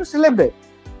 you don't celebrate.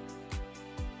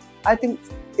 I think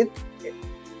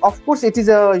of course, it is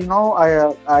a,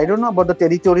 I don't know about the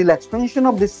territorial expansion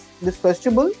of this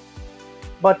festival,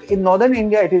 but in northern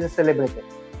India, it is celebrated.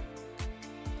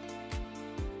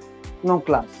 No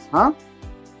class, huh?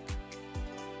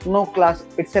 No class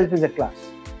itself is a class.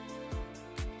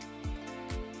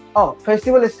 Oh,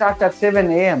 festival starts at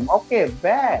 7 a.m. Okay,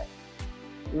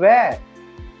 where?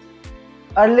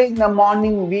 Early in the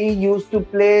morning, we used to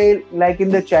play like in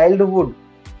the childhood.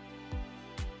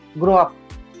 Grow up.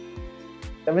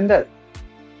 Ravinder.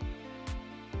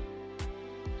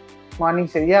 Morning,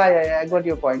 sir. Yeah, I got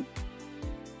your point.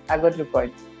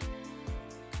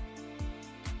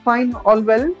 Fine, all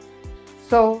well.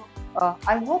 So,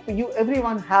 I hope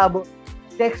everyone have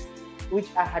text which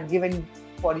I had given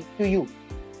to you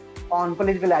on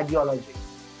political ideology.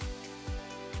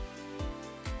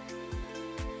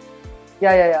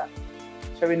 Yeah.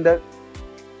 Shavinder.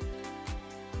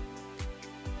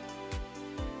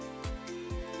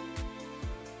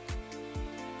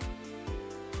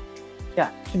 Yeah.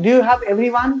 So do you have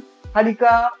everyone?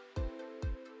 Harika,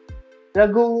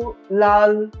 Raghu,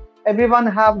 Lal, everyone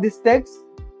have this text?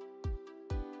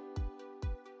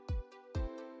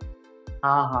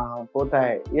 हाँ होता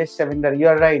है. Yes, Shavinder, you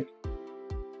are right.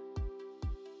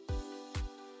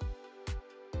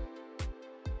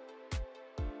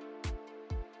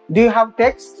 Do you have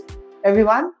text,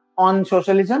 everyone, on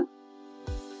socialism?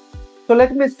 So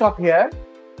let me stop here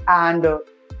and,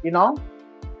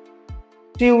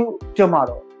 see you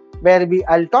tomorrow, where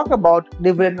I'll talk about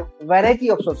different variety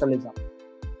of socialism.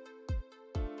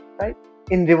 right?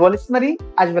 In revolutionary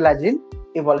as well as in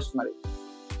evolutionary,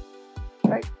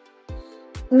 right?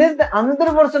 There's the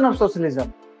another version of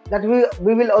socialism that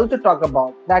we will also talk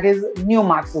about, that is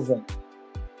neo-Marxism,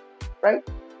 right?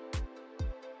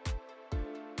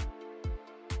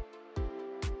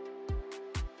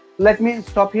 Let me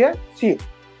stop here. See you.